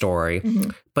played out story. Mm-hmm.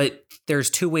 But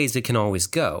there's two ways it can always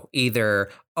go.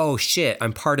 Either, oh shit,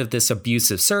 I'm part of this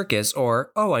abusive circus,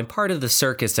 or, oh, I'm part of the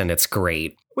circus and it's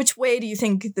great. Which way do you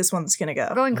think this one's going to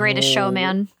go? Going Greatest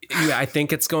Showman. Yeah, I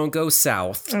think it's going to go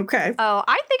south. Okay. Oh,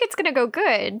 I think it's going to go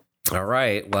good. All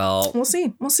right, well. We'll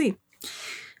see.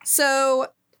 So,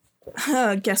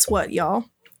 guess what, y'all?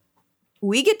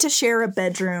 We get to share a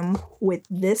bedroom with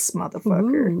this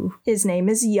motherfucker. Ooh. His name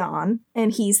is Jan,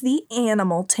 and he's the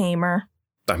animal tamer.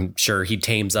 I'm sure he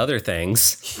tames other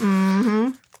things.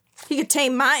 Mm-hmm. He could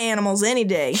tame my animals any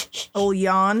day, old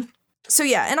Jan. So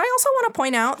yeah, and I also want to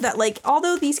point out that, like,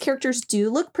 although these characters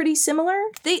do look pretty similar,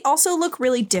 they also look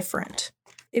really different.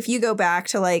 If you go back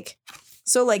to, like,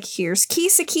 so, like, here's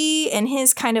Kisaki and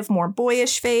his kind of more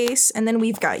boyish face. And then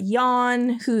we've got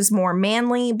Jan, who's more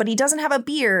manly, but he doesn't have a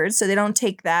beard. So they don't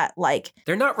take that, like...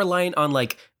 They're not reliant on,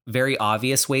 like, very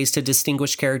obvious ways to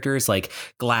distinguish characters, like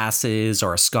glasses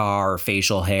or a scar or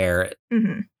facial hair.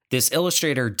 Mm-hmm. This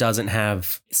illustrator doesn't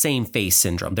have same face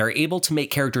syndrome. They're able to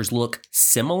make characters look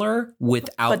similar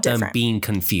without them being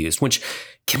confused, which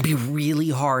can be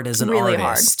really hard as an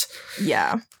artist. Hard.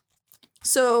 Yeah.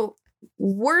 So...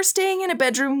 we're staying in a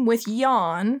bedroom with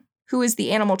Jan, who is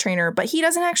the animal trainer, but he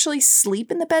doesn't actually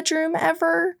sleep in the bedroom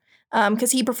ever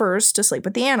because he prefers to sleep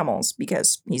with the animals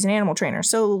because he's an animal trainer.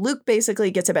 So Luke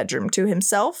basically gets a bedroom to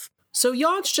himself. So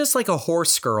Jan's just like a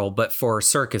horse girl, but for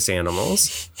circus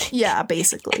animals. Yeah,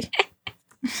 basically.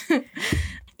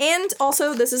 And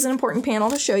also, this is an important panel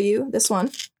to show you. This one,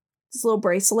 this little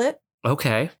bracelet.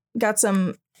 Okay. Got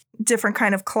some different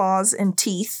kind of claws and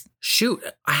teeth. Shoot,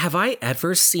 have I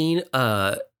ever seen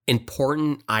a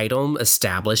important item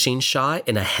establishing shot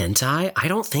in a hentai? I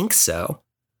don't think so.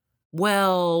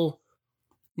 Well,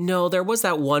 no, there was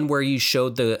that one where you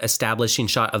showed the establishing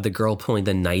shot of the girl pulling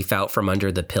the knife out from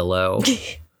under the pillow.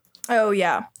 Oh,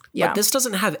 yeah. Yeah. But this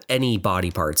doesn't have any body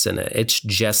parts in it. It's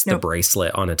just the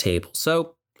bracelet on a table.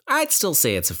 So I'd still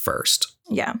say it's a first.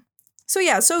 Yeah.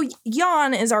 So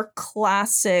Jan is our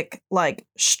classic, like,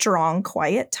 strong,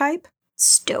 quiet type.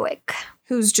 Stoic.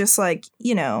 Who's just like,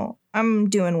 you know, I'm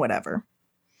doing whatever.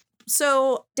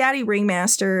 So Daddy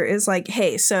Ringmaster is like,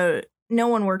 hey, so no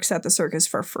one works at the circus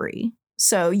for free.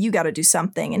 So you got to do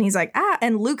something. And he's like,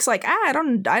 and Luke's like, I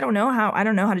don't know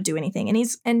how to do anything.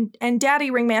 And Daddy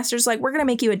Ringmaster's like, we're going to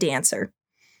make you a dancer.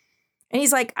 And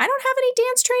he's like, I don't have any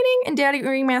dance training. And Daddy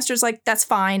Ringmaster's like, that's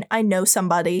fine. I know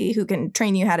somebody who can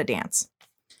train you how to dance.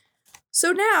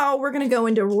 So now we're going to go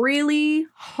into really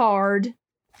hard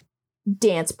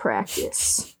dance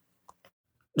practice.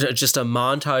 Just a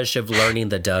montage of learning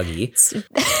the Dougie.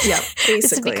 Yeah, basically.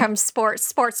 It's become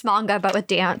sports manga, but with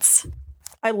dance.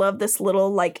 I love this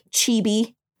little, like,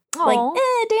 chibi. Aww. Like,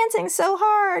 dancing so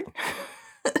hard.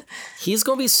 He's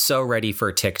going to be so ready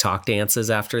for TikTok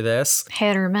dances after this.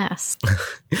 Hit or miss.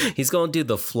 He's going to do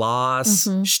the floss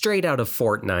straight out of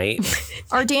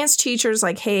Fortnite. Our dance teacher's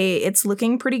like, hey, it's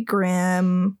looking pretty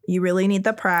grim. You really need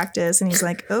the practice. And he's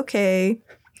like, okay.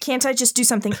 Can't I just do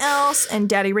something else? And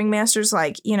Daddy Ringmaster's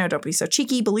like, don't be so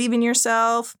cheeky. Believe in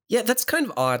yourself. Yeah, that's kind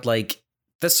of odd. Like,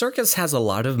 the circus has a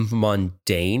lot of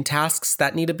mundane tasks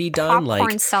that need to be done.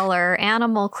 Popcorn seller,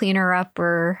 animal cleaner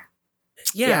upper.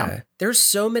 Yeah, there's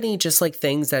so many just like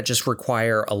things that just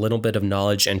require a little bit of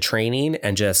knowledge and training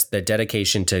and just the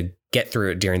dedication to get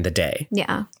through it during the day.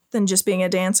 Yeah. Than just being a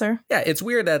dancer. Yeah, it's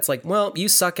weird that it's like, well, you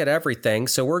suck at everything,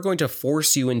 so we're going to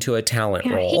force you into a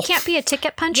talent role. He can't be a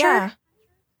ticket puncher. Yeah.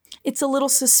 It's a little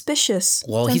suspicious.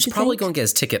 Well, he's probably going to get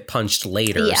his ticket punched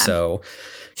later, so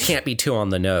can't be too on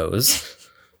the nose.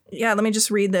 Yeah, let me just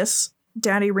read this.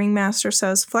 Daddy Ringmaster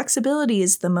says, flexibility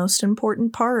is the most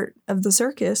important part of the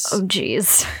circus. Oh,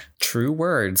 geez. True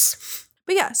words.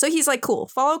 But yeah, so he's like, cool,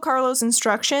 follow Carlo's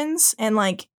instructions and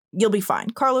like, you'll be fine.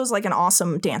 Carlo's like an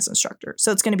awesome dance instructor,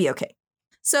 so it's going to be okay.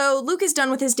 So Luke is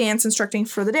done with his dance instructing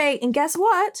for the day, and guess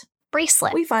what?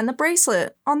 Bracelet. We find the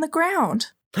bracelet on the ground.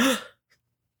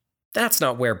 That's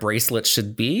not where bracelets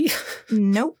should be.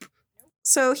 Nope.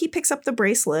 So he picks up the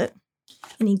bracelet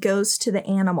and he goes to the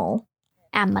animal.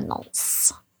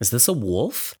 Aminals. Is this a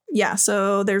wolf? Yeah,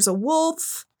 so there's a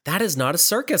wolf. That is not a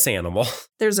circus animal.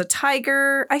 There's a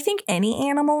tiger. I think any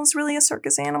animal is really a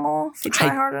circus animal if you try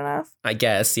hard enough. I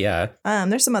guess, yeah.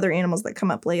 There's some other animals that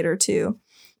come up later too.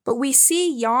 But we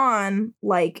see Jan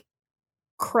like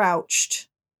crouched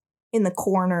in the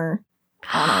corner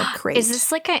on a crate. Is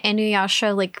this like an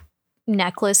Inuyasha like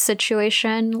necklace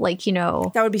situation? Like,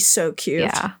 That would be so cute.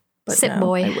 Yeah. But Sit no,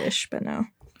 boy. I wish, but no.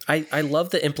 I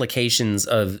love the implications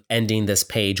of ending this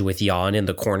page with Jan in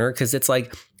the corner because it's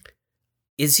like,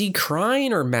 is he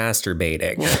crying or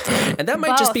masturbating? And that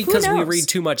might just be because we read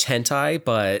too much hentai,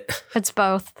 but... It's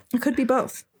both. It could be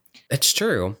both. It's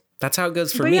true. That's how it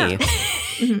goes for me.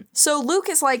 Yeah. So Luke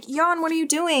is like, Jan, what are you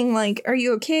doing? Like, are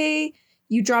you okay?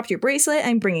 You dropped your bracelet.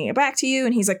 I'm bringing it back to you.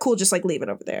 And he's like, cool, just like leave it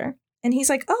over there. And he's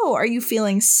like, oh, are you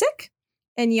feeling sick?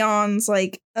 And Jan's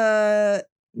like,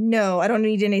 no, I don't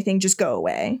need anything. Just go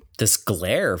away. This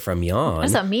glare from Jan.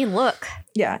 That's a mean look.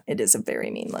 Yeah, it is a very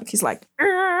mean look. He's like,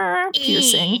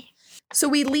 piercing. So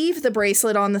we leave the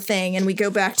bracelet on the thing and we go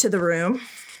back to the room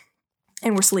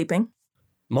and we're sleeping.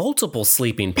 Multiple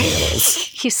sleeping panels.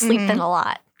 He's sleeping a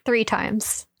lot. 3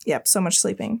 times. Yep, so much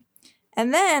sleeping.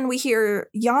 And then we hear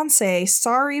Jan say,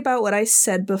 sorry about what I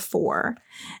said before.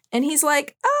 And he's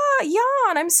like,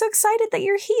 Jan, I'm so excited that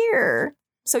you're here.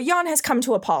 So Jan has come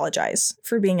to apologize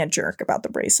for being a jerk about the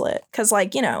bracelet. Because,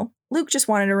 Luke just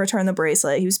wanted to return the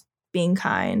bracelet. He was being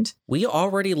kind. We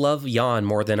already love Jan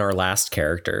more than our last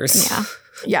characters. Yeah.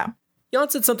 Yeah. Jan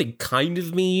said something kind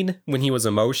of mean when he was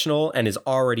emotional and is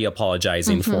already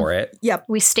apologizing for it. Yep.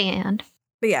 We stand.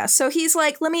 But yeah, so he's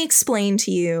like, let me explain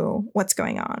to you what's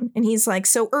going on. And he's like,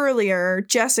 so earlier,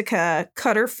 Jessica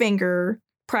cut her finger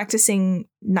practicing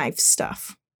knife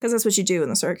stuff. Because that's what you do in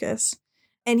the circus.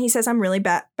 And he says, I'm really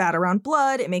bad around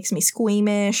blood. It makes me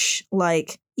squeamish.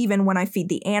 Like, even when I feed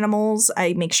the animals,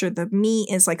 I make sure the meat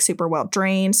is like super well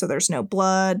drained. So there's no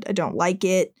blood. I don't like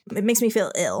it. It makes me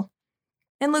feel ill.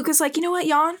 And Luke is like, you know what,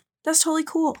 Jan? That's totally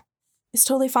cool. It's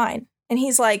totally fine. And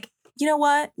he's like, you know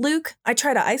what, Luke? I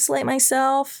try to isolate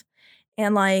myself.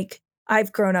 And like,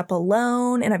 I've grown up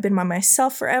alone and I've been by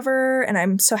myself forever. And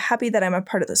I'm so happy that I'm a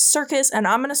part of the circus. And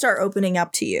I'm going to start opening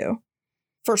up to you.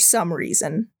 For some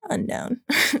reason unknown.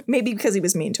 Maybe because he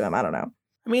was mean to him. I don't know.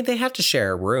 I mean, they have to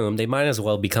share a room. They might as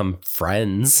well become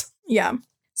friends. Yeah.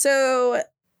 So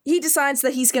he decides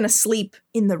that he's going to sleep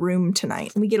in the room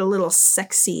tonight. And we get a little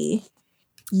sexy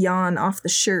Jan off the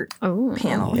shirt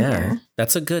panel here.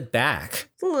 That's a good back.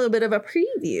 It's a little bit of a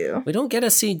preview. We don't get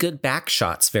to see good back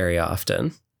shots very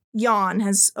often. Jan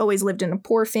has always lived in a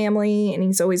poor family and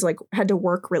he's always like had to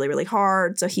work really, really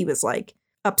hard. So he was like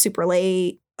up super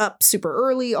late. Up super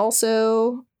early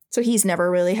also. So he's never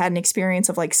really had an experience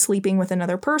of like sleeping with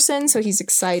another person. So he's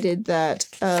excited that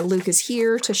Luke is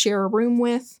here to share a room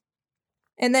with.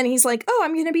 And then he's like, oh,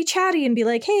 I'm going to be chatty and be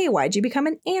like, hey, why'd you become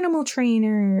an animal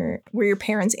trainer? Were your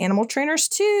parents animal trainers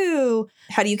too?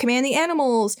 How do you command the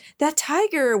animals? That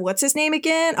tiger, what's his name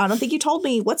again? I don't think you told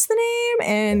me. What's the name?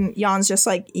 And Jan's just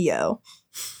like, yo,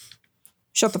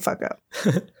 shut the fuck up.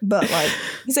 But like,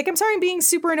 he's like, I'm sorry I'm being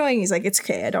super annoying. He's like, it's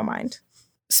okay. I don't mind.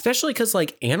 Especially because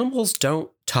like animals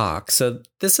don't talk. So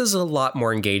this is a lot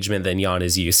more engagement than Jan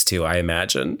is used to, I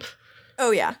imagine. Oh,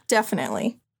 yeah,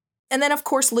 definitely. And then, of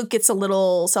course, Luke gets a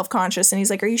little self-conscious and he's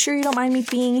like, are you sure you don't mind me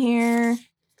being here?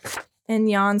 And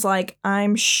Jan's like,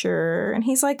 I'm sure. And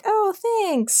he's like, oh,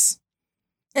 thanks.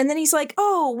 And then he's like,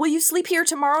 oh, will you sleep here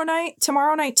tomorrow night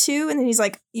too? And then he's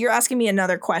like, you're asking me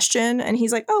another question. And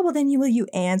he's like, oh, well, then will you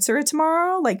answer it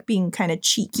tomorrow? Like being kind of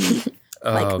cheeky.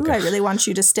 Like, ooh, I really want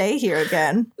you to stay here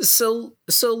again. So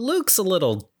Luke's a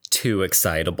little too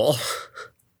excitable.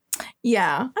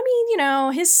 Yeah. I mean, you know,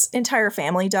 his entire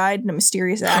family died in a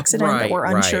mysterious accident that we're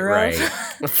unsure of.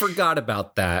 Forgot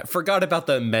about that. Forgot about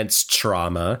the immense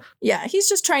trauma. Yeah, he's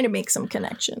just trying to make some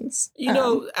connections. You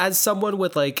know, as someone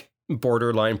with like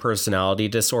borderline personality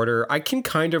disorder, I can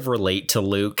kind of relate to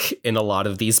Luke in a lot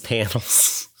of these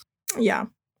panels. Yeah.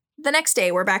 The next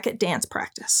day, we're back at dance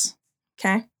practice.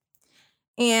 Okay.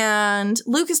 And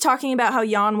Luke is talking about how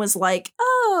Jan was like,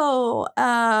 oh,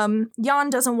 Jan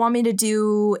doesn't want me to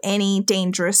do any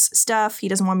dangerous stuff. He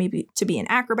doesn't want me to be an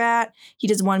acrobat. He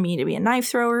doesn't want me to be a knife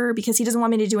thrower because he doesn't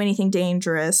want me to do anything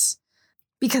dangerous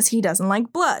because he doesn't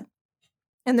like blood.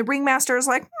 And the ringmaster is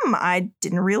like, I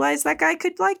didn't realize that guy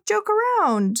could like joke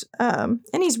around. And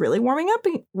he's really warming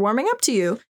up to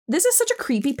you. This is such a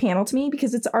creepy panel to me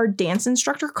because it's our dance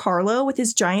instructor, Carlo, with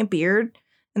his giant beard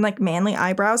and like manly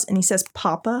eyebrows, and he says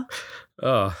Papa.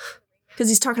 Oh. Because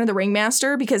he's talking to the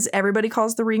ringmaster, because everybody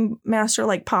calls the ringmaster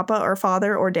like Papa or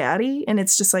Father or Daddy, and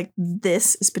it's just like,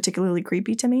 this is particularly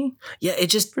creepy to me. Yeah, it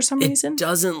just, for some reason,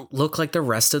 doesn't look like the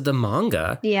rest of the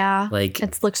manga. Yeah, like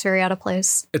it looks very out of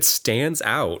place. It stands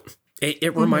out.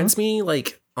 It reminds me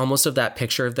like almost of that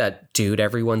picture of that dude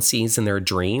everyone sees in their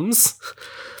dreams.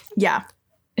 Yeah.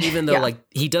 Even though, like,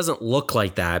 he doesn't look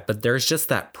like that, but there's just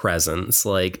that presence.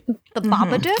 Like, the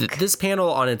Babadook? This panel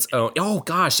on its own. Oh,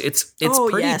 gosh, it's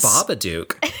pretty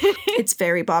Babadook. It's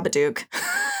very Babadook.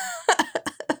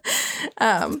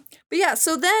 But yeah,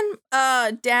 so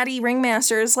then Daddy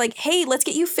Ringmaster is like, hey, let's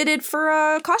get you fitted for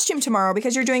a costume tomorrow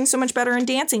because you're doing so much better in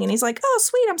dancing. And he's like, oh,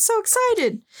 sweet, I'm so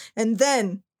excited. And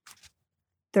then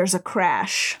there's a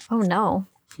crash. Oh, no.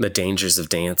 The dangers of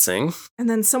dancing. And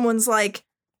then someone's like,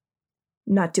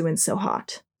 not doing so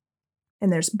hot.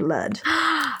 And there's blood.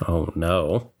 Oh,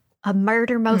 no. A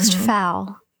murder most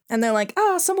foul. And they're like,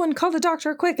 oh, someone call the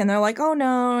doctor quick. And they're like, oh,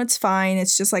 no, it's fine.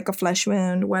 It's just like a flesh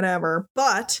wound, whatever.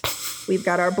 But we've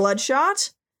got our bloodshot.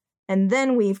 And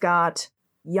then we've got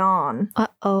Jan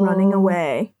running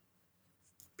away.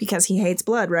 Because he hates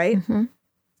blood, right? Mm-hmm.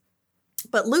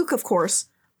 But Luke, of course,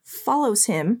 follows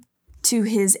him to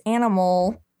his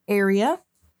animal area.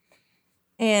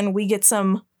 And we get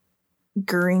some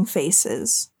gurring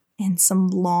faces and some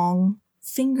long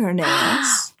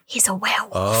fingernails. He's a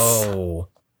werewolf. Oh.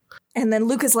 And then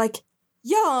Luke is like,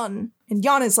 Jan. And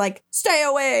Jan is like, stay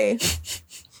away.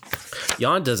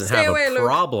 Jan doesn't have a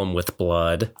problem with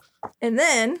blood. And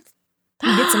then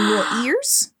we get some real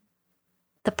ears.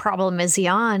 The problem is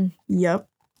Jan. Yep.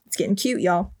 It's getting cute,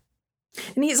 y'all.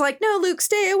 And he's like, no, Luke,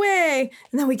 stay away.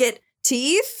 And then we get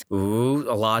teeth. Ooh,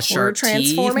 a lot of sharp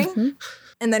transforming. Teeth. Mm-hmm.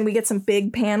 And then we get some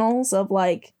big panels of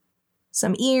like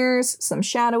some ears, some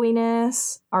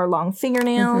shadowiness, our long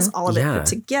fingernails, all of it put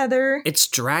together. It's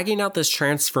dragging out this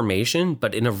transformation,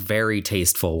 but in a very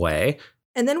tasteful way.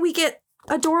 And then we get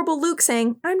adorable Luke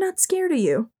saying, I'm not scared of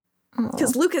you.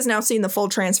 Because Luke has now seen the full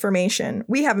transformation.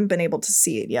 We haven't been able to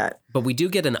see it yet. But we do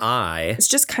get an eye. It's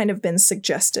just kind of been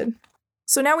suggested.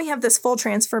 So now we have this full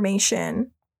transformation.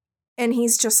 And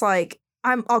he's just like,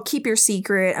 I'll keep your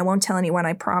secret. I won't tell anyone,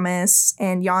 I promise.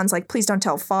 And Jan's like, please don't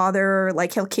tell Father.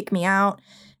 Like, he'll kick me out.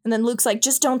 And then Luke's like,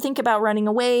 just don't think about running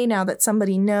away now that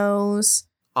somebody knows.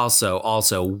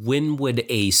 Also, when would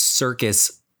a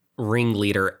circus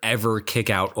ringleader ever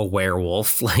kick out a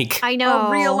werewolf? Like, I know.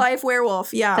 A real life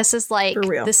werewolf, yeah. This is like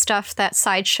the stuff that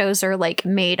sideshows are like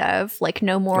made of. Like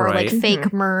no more like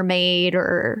fake mermaid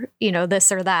or, you know,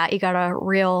 this or that. You got a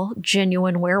real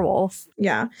genuine werewolf.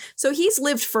 Yeah. So he's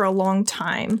lived for a long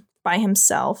time by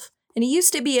himself. And he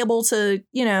used to be able to,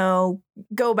 you know,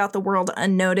 go about the world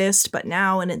unnoticed. But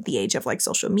now in the age of like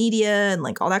social media and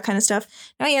like all that kind of stuff,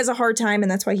 now he has a hard time.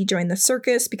 And that's why he joined the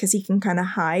circus, because he can kind of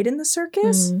hide in the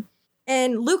circus.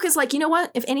 And Luke is like, you know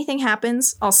what? If anything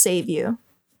happens, I'll save you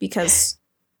because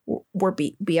we're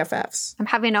BFFs. I'm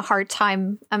having a hard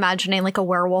time imagining like a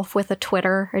werewolf with a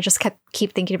Twitter. I just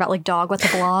keep thinking about like dog with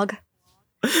a blog.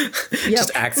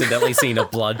 Just accidentally seeing a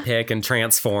blood pic and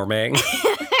transforming.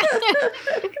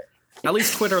 At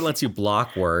least Twitter lets you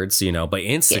block words, but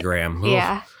Instagram.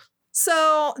 Yeah.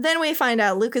 So then we find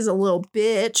out Luke is a little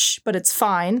bitch, but it's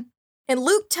fine. And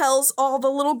Luke tells all the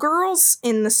little girls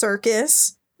in the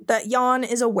circus that Jan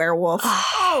is a werewolf.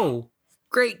 Oh,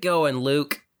 great going,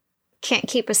 Luke. Can't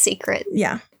keep a secret.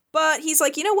 Yeah. But he's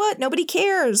like, you know what? Nobody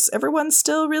cares. Everyone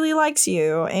still really likes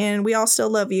you, and we all still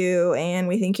love you, and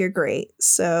we think you're great.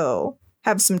 So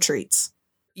have some treats.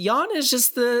 Jan is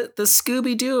just the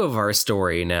Scooby-Doo of our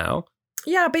story now.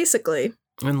 Yeah, basically.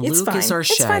 And it's Luke fine. is our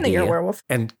Shaggy. It's fine that you're a werewolf.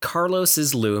 And Carlos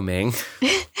is looming.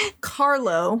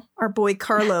 Carlo, our boy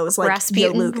Carlo, is like,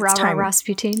 Rasputin, yo, Luke, it's time.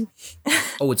 Rasputin.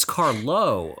 Oh, it's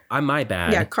Carlo. I'm my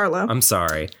bad. Yeah, Carlo. I'm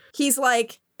sorry. He's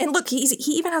like, and look, he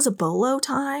even has a bolo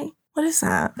tie. What is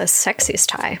that? The sexiest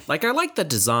tie. Like, I like the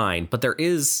design, but there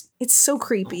is... It's so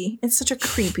creepy. It's such a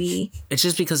creepy... It's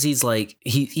just because he's like,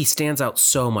 he stands out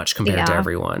so much compared to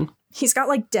everyone. He's got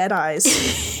like dead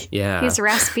eyes. Yeah. He's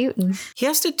Rasputin. He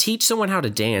has to teach someone how to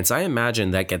dance. I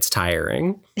imagine that gets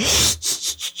tiring.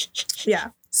 Yeah.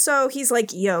 So he's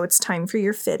like, yo, it's time for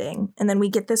your fitting. And then we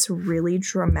get this really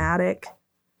dramatic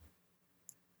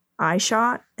eye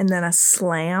shot and then a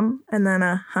slam and then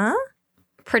a huh?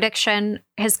 Prediction,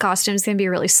 his costume's going to be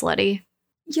really slutty.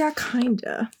 Yeah,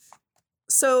 kinda.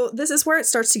 So this is where it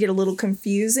starts to get a little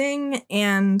confusing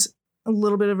and a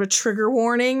little bit of a trigger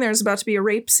warning. There's about to be a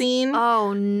rape scene.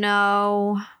 Oh,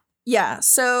 no. Yeah,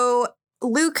 so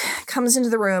Luke comes into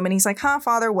the room and he's like, huh,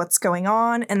 Father, what's going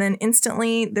on? And then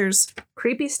instantly there's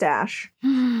creepy stash.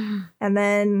 And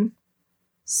then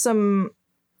some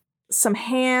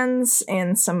hands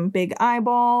and some big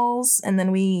eyeballs. And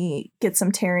then we get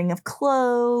some tearing of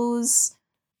clothes.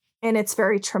 And it's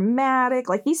very traumatic.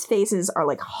 Like, these faces are,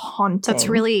 like, haunting. That's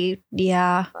really,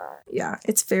 yeah. Yeah,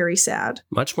 it's very sad.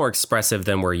 Much more expressive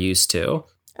than we're used to.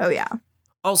 Oh, yeah.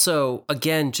 Also,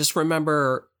 again, just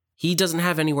remember, he doesn't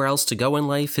have anywhere else to go in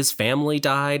life. His family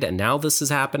died, and now this is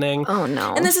happening. Oh,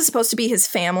 no. And this is supposed to be his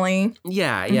family.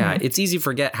 Yeah. It's easy to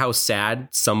forget how sad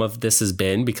some of this has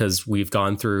been because we've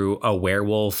gone through a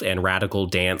werewolf and radical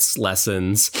dance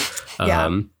lessons.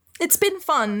 Yeah. It's been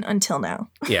fun until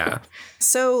now. Yeah.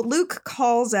 So Luke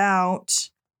calls out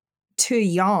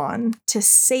to Jan to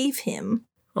save him.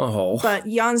 Oh. But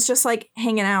Jan's just like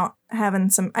hanging out, having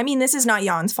some... I mean, this is not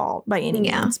Jan's fault by any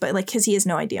means, but like, because he has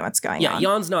no idea what's going on. Yeah,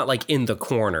 Jan's not like in the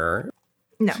corner.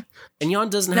 No. And Jan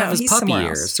doesn't have his puppy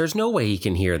ears. There's no way he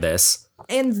can hear this.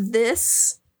 And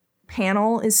this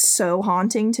panel is so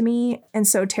haunting to me and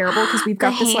so terrible because we've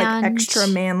got this like extra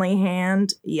manly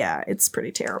hand. Yeah, it's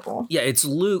pretty terrible. Yeah, it's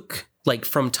Luke like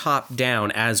from top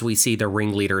down as we see the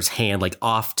ringleader's hand like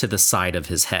off to the side of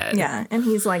his head. Yeah, and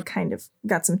he's like kind of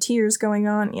got some tears going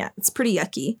on. Yeah, it's pretty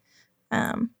yucky.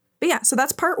 But yeah, so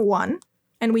that's part 1.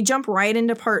 And we jump right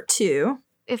into part 2.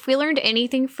 If we learned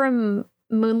anything from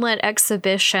Moonlit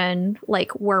Exhibition,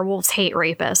 like werewolves hate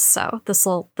rapists, so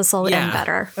this'll end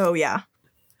better. Oh yeah.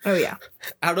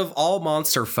 Out of all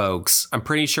monster folks, I'm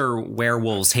pretty sure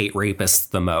werewolves hate rapists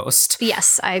the most.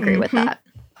 Yes, I agree with that.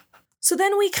 So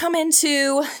then we come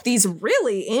into these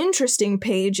really interesting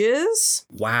pages.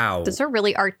 Wow. Those are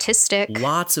really artistic.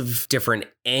 Lots of different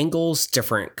angles,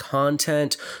 different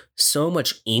content, so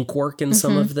much ink work in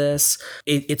some of this.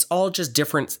 It's all just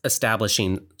different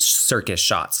establishing circus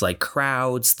shots, like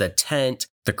crowds, the tent,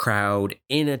 the crowd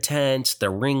in a tent, the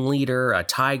ringleader, a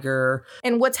tiger.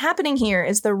 And what's happening here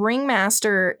is the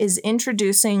ringmaster is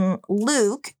introducing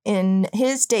Luke in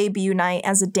his debut night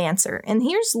as a dancer. And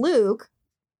here's Luke,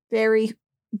 very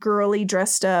girly,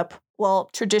 dressed up. Well,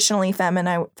 traditionally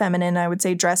feminine, I would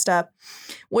say, dressed up,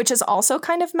 which is also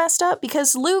kind of messed up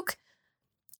because Luke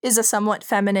is a somewhat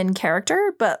feminine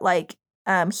character, but like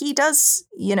he does,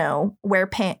 wear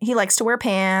pants. He likes to wear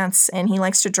pants and he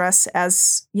likes to dress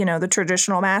as, the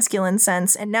traditional masculine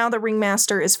sense. And now the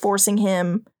ringmaster is forcing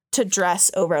him to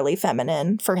dress overly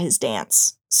feminine for his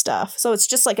dance stuff. So it's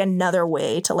just like another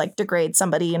way to like degrade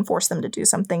somebody and force them to do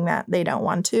something that they don't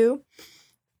want to.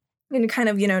 And kind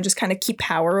of, just kind of keep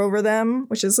power over them,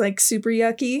 which is like super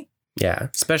yucky. Yeah,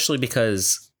 especially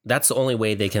because that's the only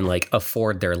way they can like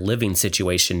afford their living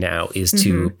situation now is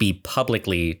to be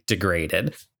publicly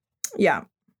degraded. Yeah.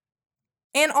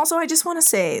 And also, I just want to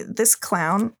say this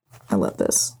clown, I love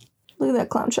this. Look at that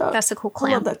clown shot. That's a cool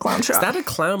clown. I love that clown shot. Is that a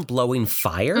clown blowing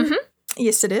fire?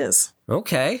 Yes, it is.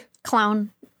 Okay.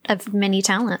 Clown of many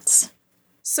talents.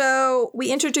 So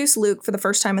we introduce Luke for the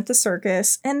first time at the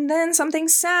circus, and then something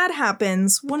sad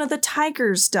happens. One of the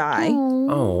tigers die.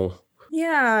 Oh.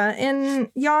 Yeah, and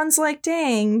Jan's like,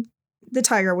 dang, the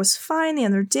tiger was fine the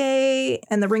other day.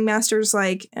 And the ringmaster's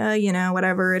like,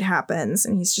 whatever, it happens.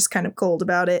 And he's just kind of cold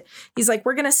about it. He's like,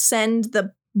 we're going to send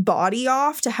the body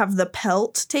off to have the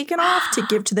pelt taken off to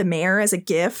give to the mayor as a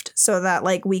gift so that,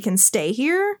 like, we can stay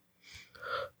here.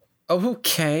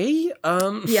 Okay.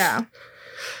 Yeah.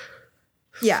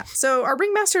 Yeah. So our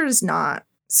ringmaster is not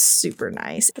super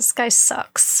nice. This guy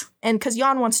sucks. And because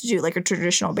Jan wants to do, like, a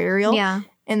traditional burial. Yeah.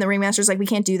 And the ringmaster's like, we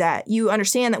can't do that. You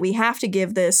understand that we have to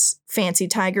give this fancy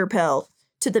tiger pelt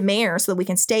to the mayor so that we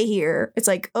can stay here. It's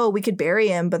like, oh, we could bury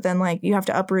him, but then, like, you have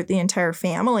to uproot the entire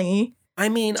family. I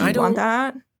mean, I don't want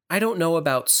that. I don't know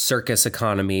about circus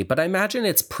economy, but I imagine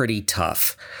it's pretty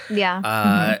tough.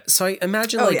 Yeah. So I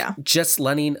imagine just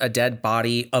letting a dead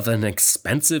body of an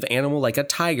expensive animal like a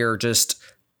tiger just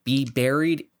be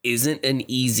buried isn't an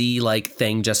easy, like,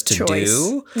 thing just to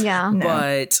do. Yeah. No.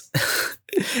 But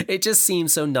it just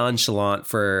seems so nonchalant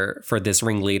for this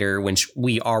ringleader, which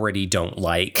we already don't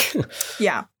like.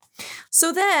 Yeah.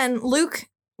 So then Luke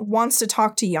wants to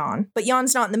talk to Jan, but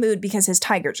Jan's not in the mood because his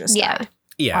tiger just died.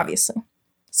 Yeah. Obviously.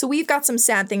 So we've got some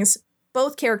sad things.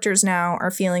 Both characters now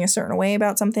are feeling a certain way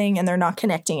about something and they're not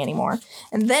connecting anymore.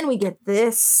 And then we get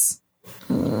this.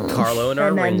 Carlo and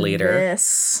our ringleader.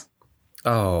 This.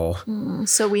 Oh.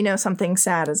 So we know something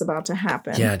sad is about to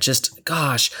happen. Yeah,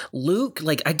 gosh, Luke,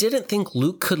 like, I didn't think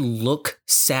Luke could look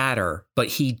sadder, but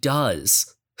he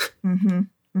does. Mm-hmm.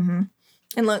 Mm-hmm.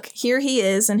 And look, here he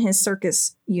is in his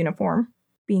circus uniform,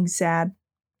 being sad,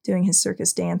 doing his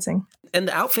circus dancing. And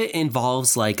the outfit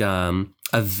involves, like, a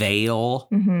veil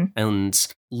and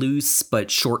loose but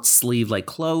short sleeve, like,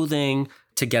 clothing.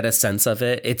 To get a sense of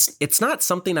it. It's not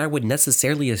something I would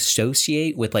necessarily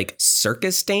associate with, like,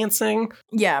 circus dancing.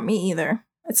 Yeah, me either.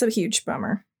 It's a huge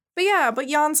bummer. But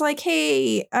Jan's like,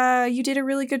 hey, you did a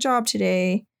really good job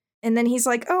today. And then he's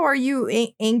like, oh, are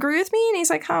you angry with me? And he's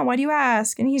like, huh, why do you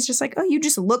ask? And he's just like, oh, you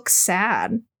just look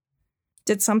sad.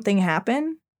 Did something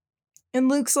happen? And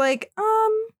Luke's like,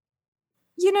 no,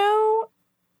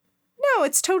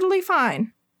 it's totally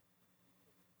fine.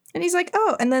 And he's like,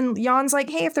 oh, and then Jan's like,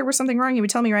 hey, if there was something wrong, you would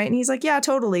tell me, right? And he's like, yeah,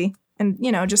 totally. And,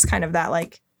 just kind of that,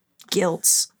 like,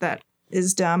 guilt that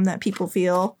is dumb that people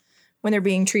feel when they're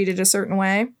being treated a certain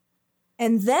way.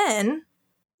 And then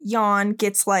Jan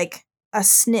gets, like, a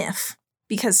sniff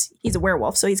because he's a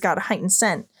werewolf, so he's got a heightened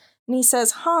scent. And he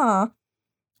says, I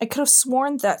could have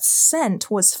sworn that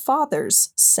scent was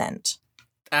father's scent.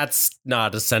 That's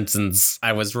not a sentence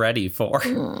I was ready for.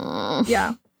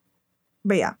 Yeah.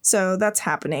 But yeah, so that's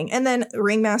happening. And then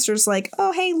Ringmaster's like,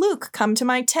 oh, hey, Luke, come to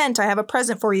my tent. I have a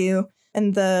present for you.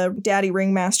 And the daddy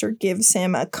Ringmaster gives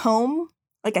him a comb,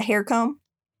 like a hair comb,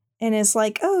 and is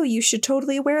like, oh, you should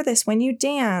totally wear this when you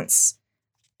dance.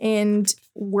 And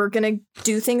we're going to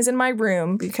do things in my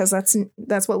room because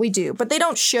that's what we do. But they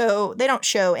don't show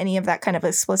any of that kind of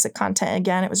explicit content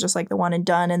again. It was just like the one and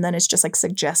done. And then it's just like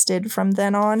suggested from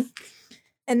then on.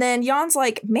 And then Jan's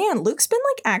like, man, Luke's been,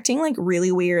 like, acting, like,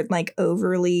 really weird, like,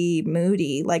 overly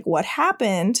moody. Like, what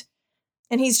happened?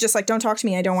 And he's just like, don't talk to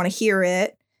me. I don't want to hear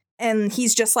it. And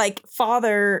he's just like,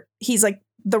 Father, he's like,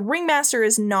 the Ringmaster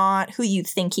is not who you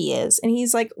think he is. And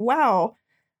he's like, wow,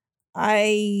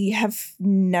 I have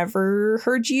never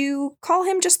heard you call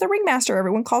him just the Ringmaster.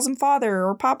 Everyone calls him Father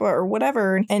or Papa or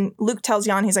whatever. And Luke tells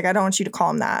Jan, he's like, I don't want you to call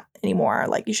him that anymore.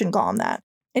 Like, you shouldn't call him that.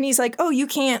 And he's like, oh, you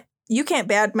can't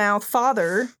badmouth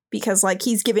Father because, like,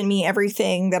 he's given me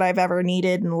everything that I've ever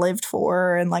needed and lived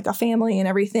for and, like, a family and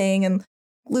everything. And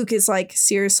Luke is, like,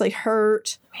 seriously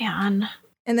hurt. Man.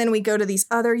 And then we go to these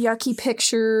other yucky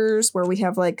pictures where we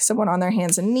have, like, someone on their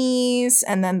hands and knees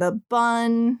and then the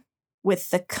bun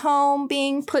with the comb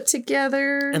being put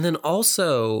together. And then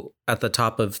also at the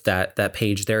top of that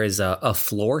page, there is a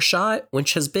floor shot,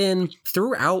 which has been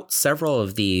throughout several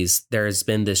of these. There's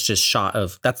been this just shot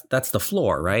of that's the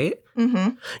floor, right?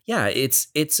 Mm-hmm. Yeah,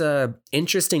 it's a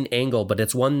interesting angle, but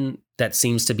it's one that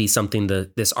seems to be something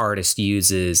this artist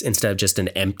uses instead of just an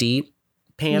empty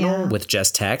panel with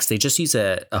just text. They just use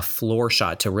a floor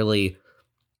shot to really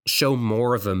show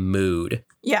more of a mood.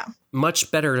 Yeah.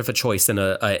 Much better of a choice than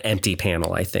a empty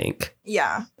panel, I think.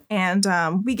 Yeah. And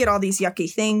we get all these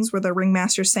yucky things where the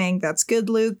Ringmaster's saying, that's good,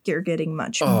 Luke. You're getting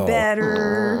much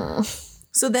better.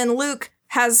 So then Luke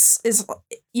is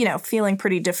feeling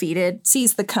pretty defeated,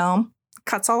 sees the comb,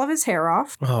 cuts all of his hair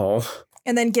off. Oh.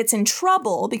 And then gets in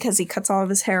trouble because he cuts all of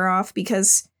his hair off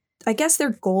because I guess their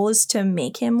goal is to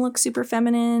make him look super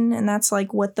feminine, and that's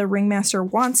like what the ringmaster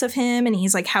wants of him. And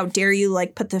he's like, how dare you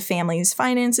like put the family's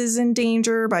finances in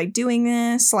danger by doing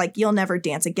this? Like, you'll never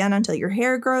dance again until your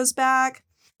hair grows back.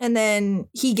 And then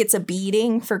he gets a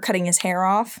beating for cutting his hair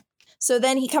off. So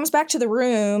then he comes back to the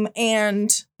room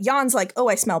and Jan's like, oh,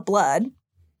 I smell blood.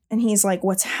 And he's like,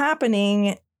 what's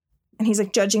happening? And he's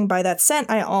like, judging by that scent,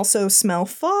 I also smell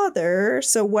father.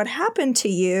 So what happened to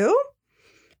you?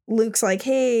 Luke's like,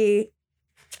 hey,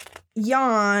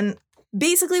 Jan.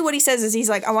 Basically what he says is he's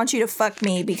like, I want you to fuck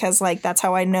me because like that's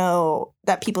how I know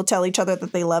that people tell each other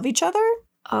that they love each other.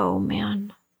 Oh,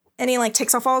 man. And he like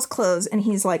takes off all his clothes and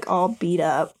he's like all beat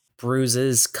up.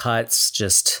 Bruises, cuts,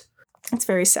 just... It's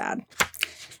very sad.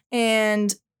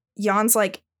 And Jan's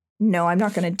like, no, I'm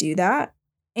not going to do that.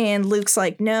 And Luke's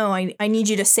like, no, I need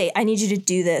you to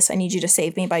do this. I need you to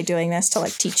save me by doing this to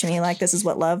like teach me like this is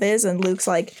what love is. And Luke's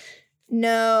like,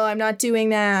 no, I'm not doing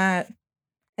that.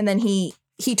 And then he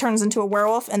turns into a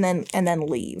werewolf and then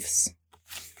leaves.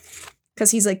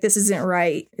 Because he's like, this isn't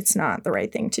right. It's not the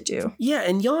right thing to do. Yeah,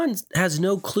 and Jan has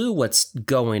no clue what's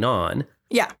going on.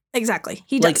 Yeah, exactly.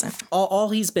 He doesn't. All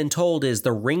he's been told is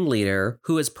the ringleader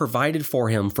who has provided for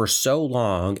him for so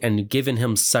long and given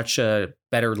him such a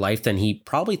better life than he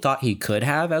probably thought he could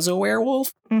have as a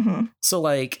werewolf. Mm-hmm. So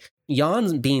like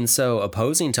Jan being so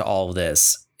opposing to all of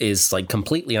this is like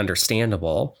completely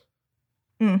understandable.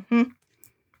 Mm-hmm.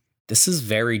 This is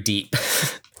very deep.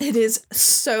 It is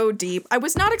so deep. I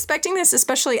was not expecting this,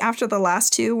 especially after the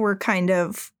last two were kind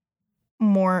of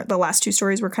the last two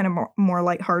stories were kind of more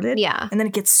lighthearted. Yeah. And then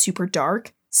it gets super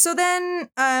dark. So then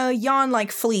Jan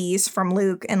like flees from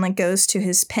Luke and like goes to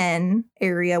his pen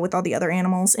area with all the other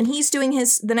animals. And he's doing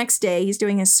the next day, he's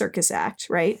doing his circus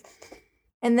act, right?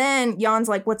 And then Jan's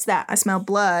like, what's that? I smell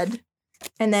blood.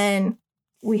 And then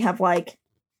we have like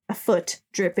a foot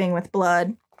dripping with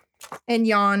blood. And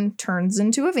Jan turns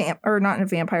into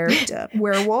a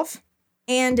werewolf.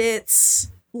 And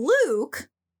it's Luke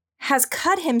has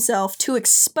cut himself to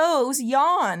expose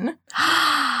Jan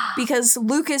because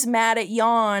Luke is mad at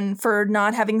Jan for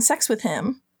not having sex with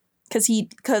him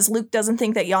because Luke doesn't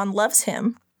think that Jan loves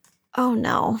him. Oh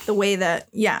no. The way that,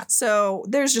 yeah. So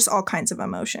there's just all kinds of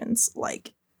emotions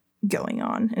like going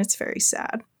on and it's very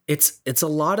sad. It's a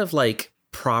lot of like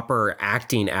proper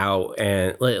acting out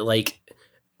and like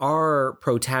our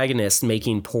protagonist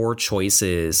making poor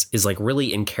choices is like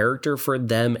really in character for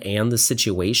them and the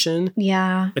situation.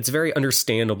 Yeah. It's very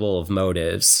understandable of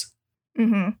motives.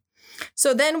 Mm-hmm.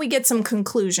 So then we get some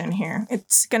conclusion here.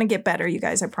 It's going to get better, you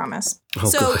guys, I promise. Oh,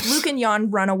 so gosh. Luke and Jan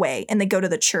run away and they go to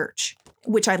the church,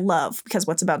 which I love because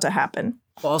what's about to happen.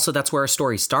 Also, that's where our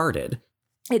story started.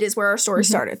 It is where our story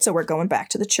started. So we're going back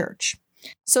to the church.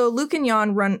 So Luke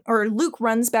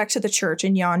runs back to the church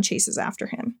and Jan chases after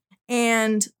him.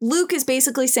 And Luke is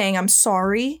basically saying, I'm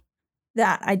sorry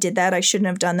that I did that. I shouldn't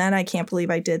have done that. I can't believe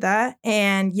I did that.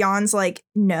 And Jan's like,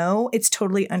 no, it's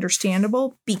totally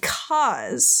understandable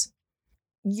because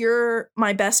you're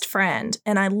my best friend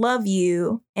and I love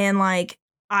you. And like,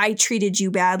 I treated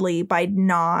you badly by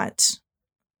not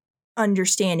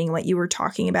understanding what you were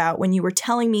talking about when you were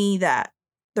telling me that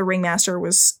the ringmaster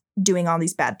was doing all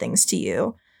these bad things to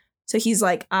you. So he's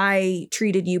like, I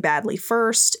treated you badly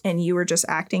first and you were just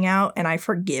acting out and I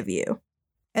forgive you.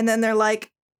 And then they're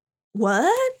like,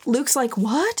 what? Luke's like,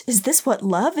 what? Is this what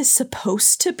love is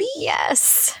supposed to be?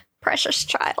 Yes. Precious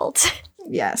child.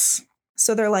 Yes.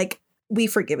 So they're like, we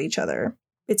forgive each other.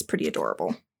 It's pretty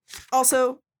adorable.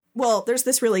 Also, well, there's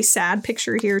this really sad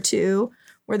picture here too,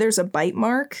 where there's a bite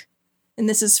mark. And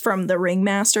this is from the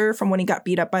ringmaster, from when he got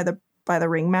beat up by the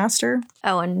ringmaster.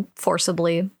 Oh, and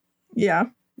forcibly. Yeah.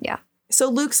 Yeah. So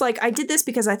Luke's like, I did this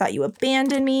because I thought you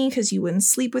abandoned me because you wouldn't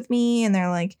sleep with me. And they're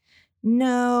like,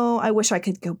 no, I wish I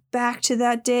could go back to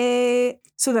that day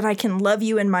so that I can love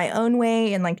you in my own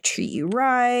way and like treat you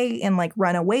right and like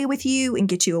run away with you and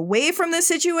get you away from this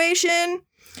situation.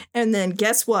 And then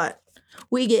guess what?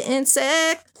 We getting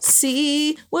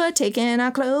sexy. We're taking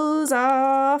our clothes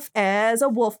off as a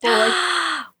wolf boy.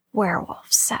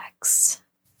 Werewolf sex.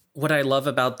 What I love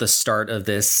about the start of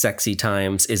this Sexy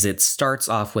Times is it starts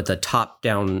off with a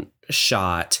top-down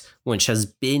shot, which has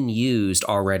been used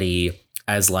already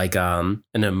as like an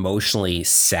emotionally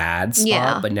sad spot.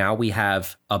 Yeah. But now we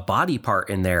have a body part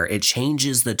in there. It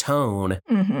changes the tone.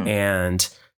 Mm-hmm. And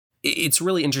it's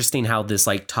really interesting how this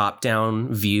like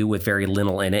top-down view with very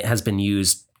little in it has been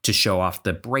used to show off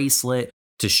the bracelet,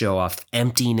 to show off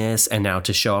emptiness, and now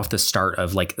to show off the start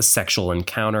of like a sexual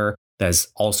encounter that is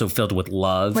also filled with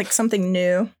love. Like something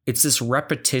new. It's this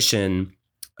repetition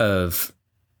of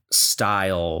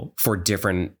style for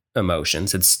different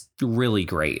emotions. It's really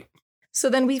great. So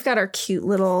then we've got our cute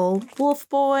little wolf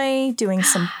boy doing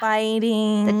some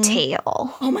biting. The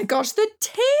tail. Oh my gosh, the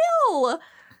tail!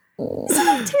 Isn't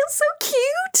that tail so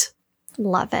cute?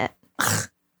 Love it.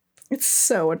 It's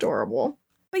so adorable.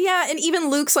 But yeah, and even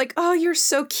Luke's like, oh, you're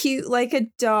so cute like a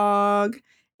dog.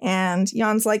 And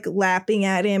Jan's like lapping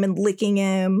at him and licking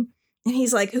him. And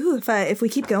he's like, ooh, if we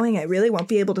keep going, I really won't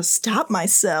be able to stop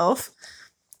myself.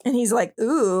 And he's like,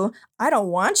 ooh, I don't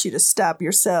want you to stop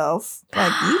yourself.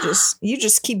 Like, you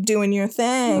just keep doing your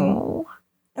thing. Oh.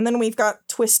 And then we've got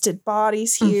twisted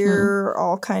bodies here,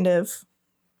 all kind of,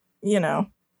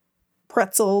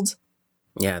 pretzeled.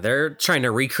 Yeah, they're trying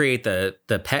to recreate the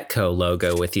Petco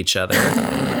logo with each other.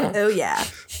 Oh, yeah.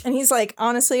 And he's like,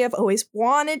 honestly, I've always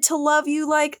wanted to love you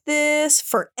like this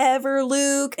forever,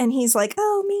 Luke. And he's like,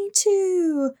 oh, me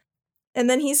too. And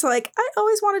then he's like, I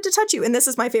always wanted to touch you. And this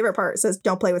is my favorite part. It says,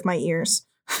 don't play with my ears.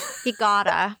 You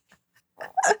gotta.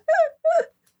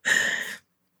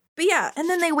 But yeah, and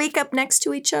then they wake up next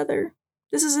to each other.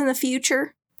 This is in the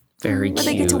future. Very cute. Where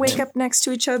they get to wake up next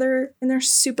to each other and they're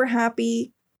super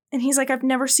happy. And he's like, I've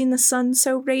never seen the sun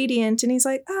so radiant. And he's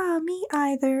like, me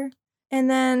either. And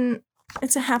then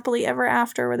it's a happily ever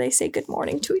after where they say good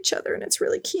morning to each other. And it's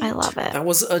really cute. I love it. That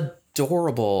was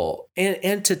adorable.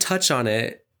 And to touch on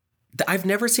it, I've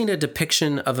never seen a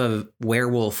depiction of a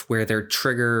werewolf where their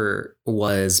trigger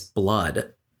was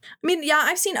blood. I mean, yeah,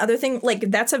 I've seen other things. Like,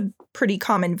 that's a pretty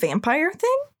common vampire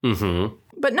thing. Mm-hmm.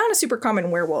 But not a super common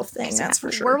werewolf thing, that's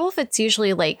for sure. Werewolf, it's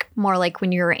usually like more like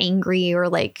when you're angry or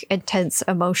like intense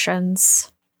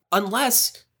emotions.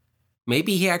 Unless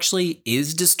maybe he actually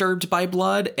is disturbed by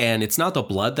blood and it's not the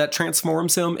blood that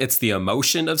transforms him, it's the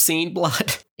emotion of seeing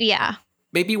blood. Yeah.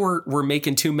 Maybe we're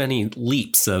making too many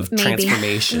leaps of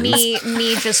transformations.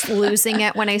 Me just losing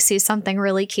it when I see something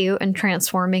really cute and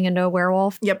transforming into a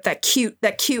werewolf. Yep, that cute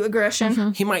aggression.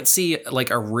 Mm-hmm. He might see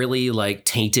like a really like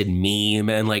tainted meme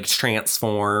and like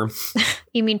transform.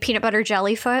 You mean peanut butter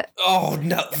jellyfoot? Oh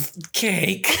no,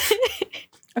 cake.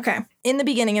 Okay. In the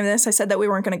beginning of this, I said that we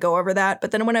weren't going to go over that.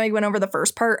 But then when I went over the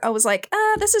first part, I was like,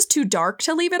 this is too dark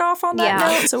to leave it off on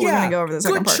that note. So we're going to go over the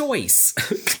second part. Good choice.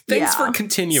 Thanks for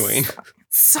continuing.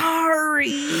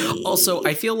 Sorry. Also,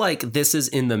 I feel like this is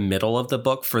in the middle of the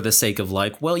book for the sake of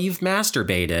like, well, you've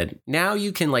masturbated. Now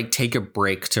you can like take a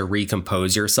break to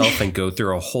recompose yourself and go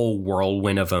through a whole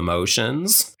whirlwind of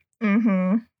emotions.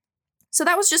 Mm-hmm. So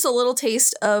that was just a little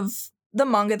taste of the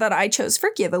manga that I chose for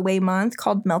giveaway month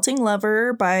called Melting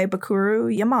Lover by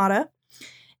Bakuru Yamada.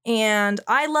 And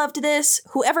I loved this.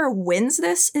 Whoever wins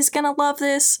this is going to love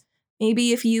this.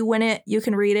 Maybe if you win it, you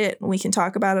can read it and we can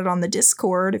talk about it on the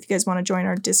Discord if you guys want to join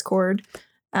our Discord.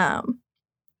 And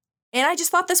I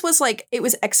just thought this was like, it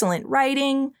was excellent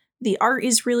writing. The art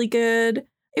is really good.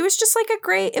 It was just like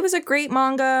it was a great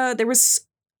manga. There was,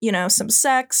 some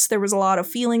sex. There was a lot of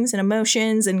feelings and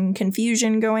emotions and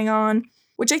confusion going on,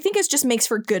 which I think just makes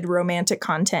for good romantic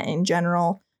content in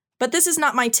general. But this is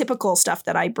not my typical stuff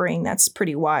that I bring. That's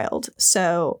pretty wild.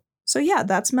 So yeah,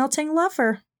 that's Melting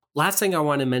Lover. Last thing I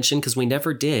want to mention, because we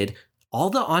never did, all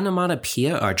the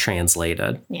onomatopoeia are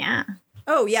translated. Yeah.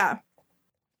 Oh, yeah.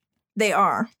 They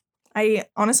are. I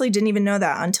honestly didn't even know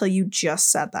that until you just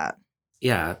said that.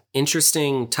 Yeah.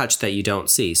 Interesting touch that you don't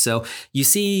see. So you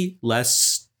see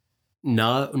less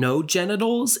no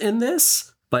genitals in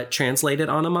this, but translated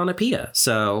onomatopoeia.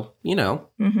 So,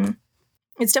 Mm-hmm.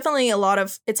 It's definitely a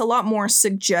lot more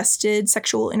suggested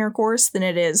sexual intercourse than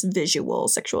it is visual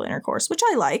sexual intercourse, which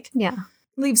I like. Yeah.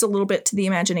 Leaves a little bit to the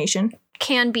imagination.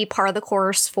 Can be part of the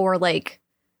course for like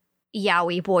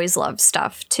yaoi boys love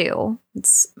stuff too.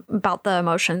 It's about the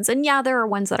emotions. And yeah, there are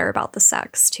ones that are about the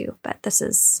sex too, but this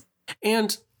is.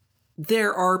 And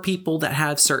there are people that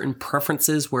have certain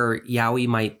preferences where yaoi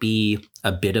might be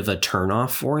a bit of a turnoff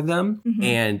for them. Mm-hmm.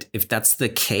 And if that's the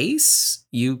case,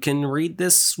 you can read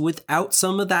this without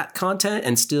some of that content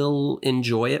and still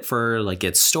enjoy it for like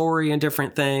its story and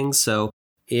different things. So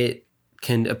it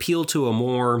can appeal to a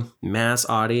more mass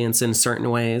audience in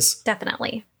certain ways.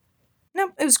 Definitely.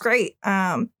 No, it was great.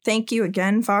 Thank you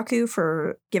again, Faku,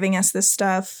 for giving us this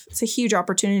stuff. It's a huge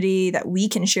opportunity that we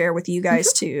can share with you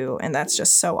guys too, and that's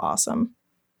just so awesome.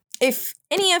 If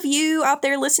any of you out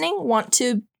there listening want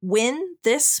to win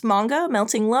this manga,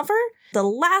 Melting Lover, the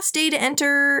last day to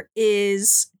enter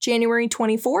is January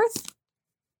 24th.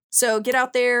 So get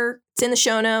out there. It's in the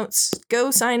show notes.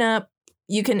 Go sign up.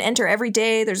 You can enter every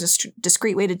day. There's a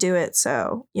discreet way to do it.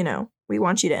 So, we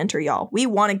want you to enter, y'all. We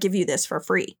want to give you this for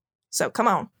free. So come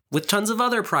on. With tons of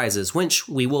other prizes, which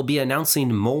we will be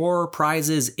announcing more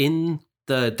prizes in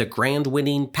the grand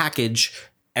winning package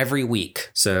every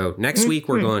week. So next week,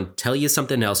 we're going to tell you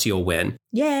something else you'll win.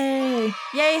 Yay.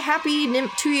 Yay, happy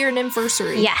 2-year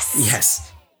Nymversary. Yes.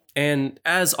 Yes. And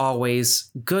as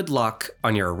always, good luck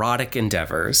on your erotic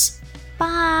endeavors.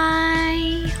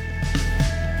 Bye.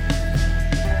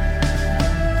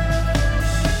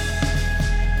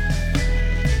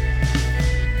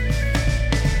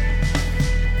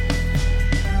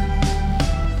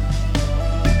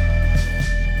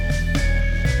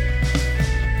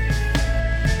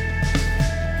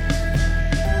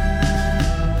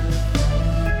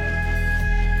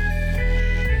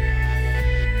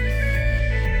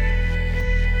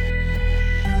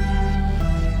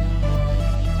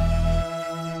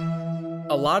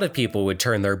 A lot of people would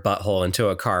turn their butthole into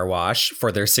a car wash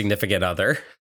for their significant other.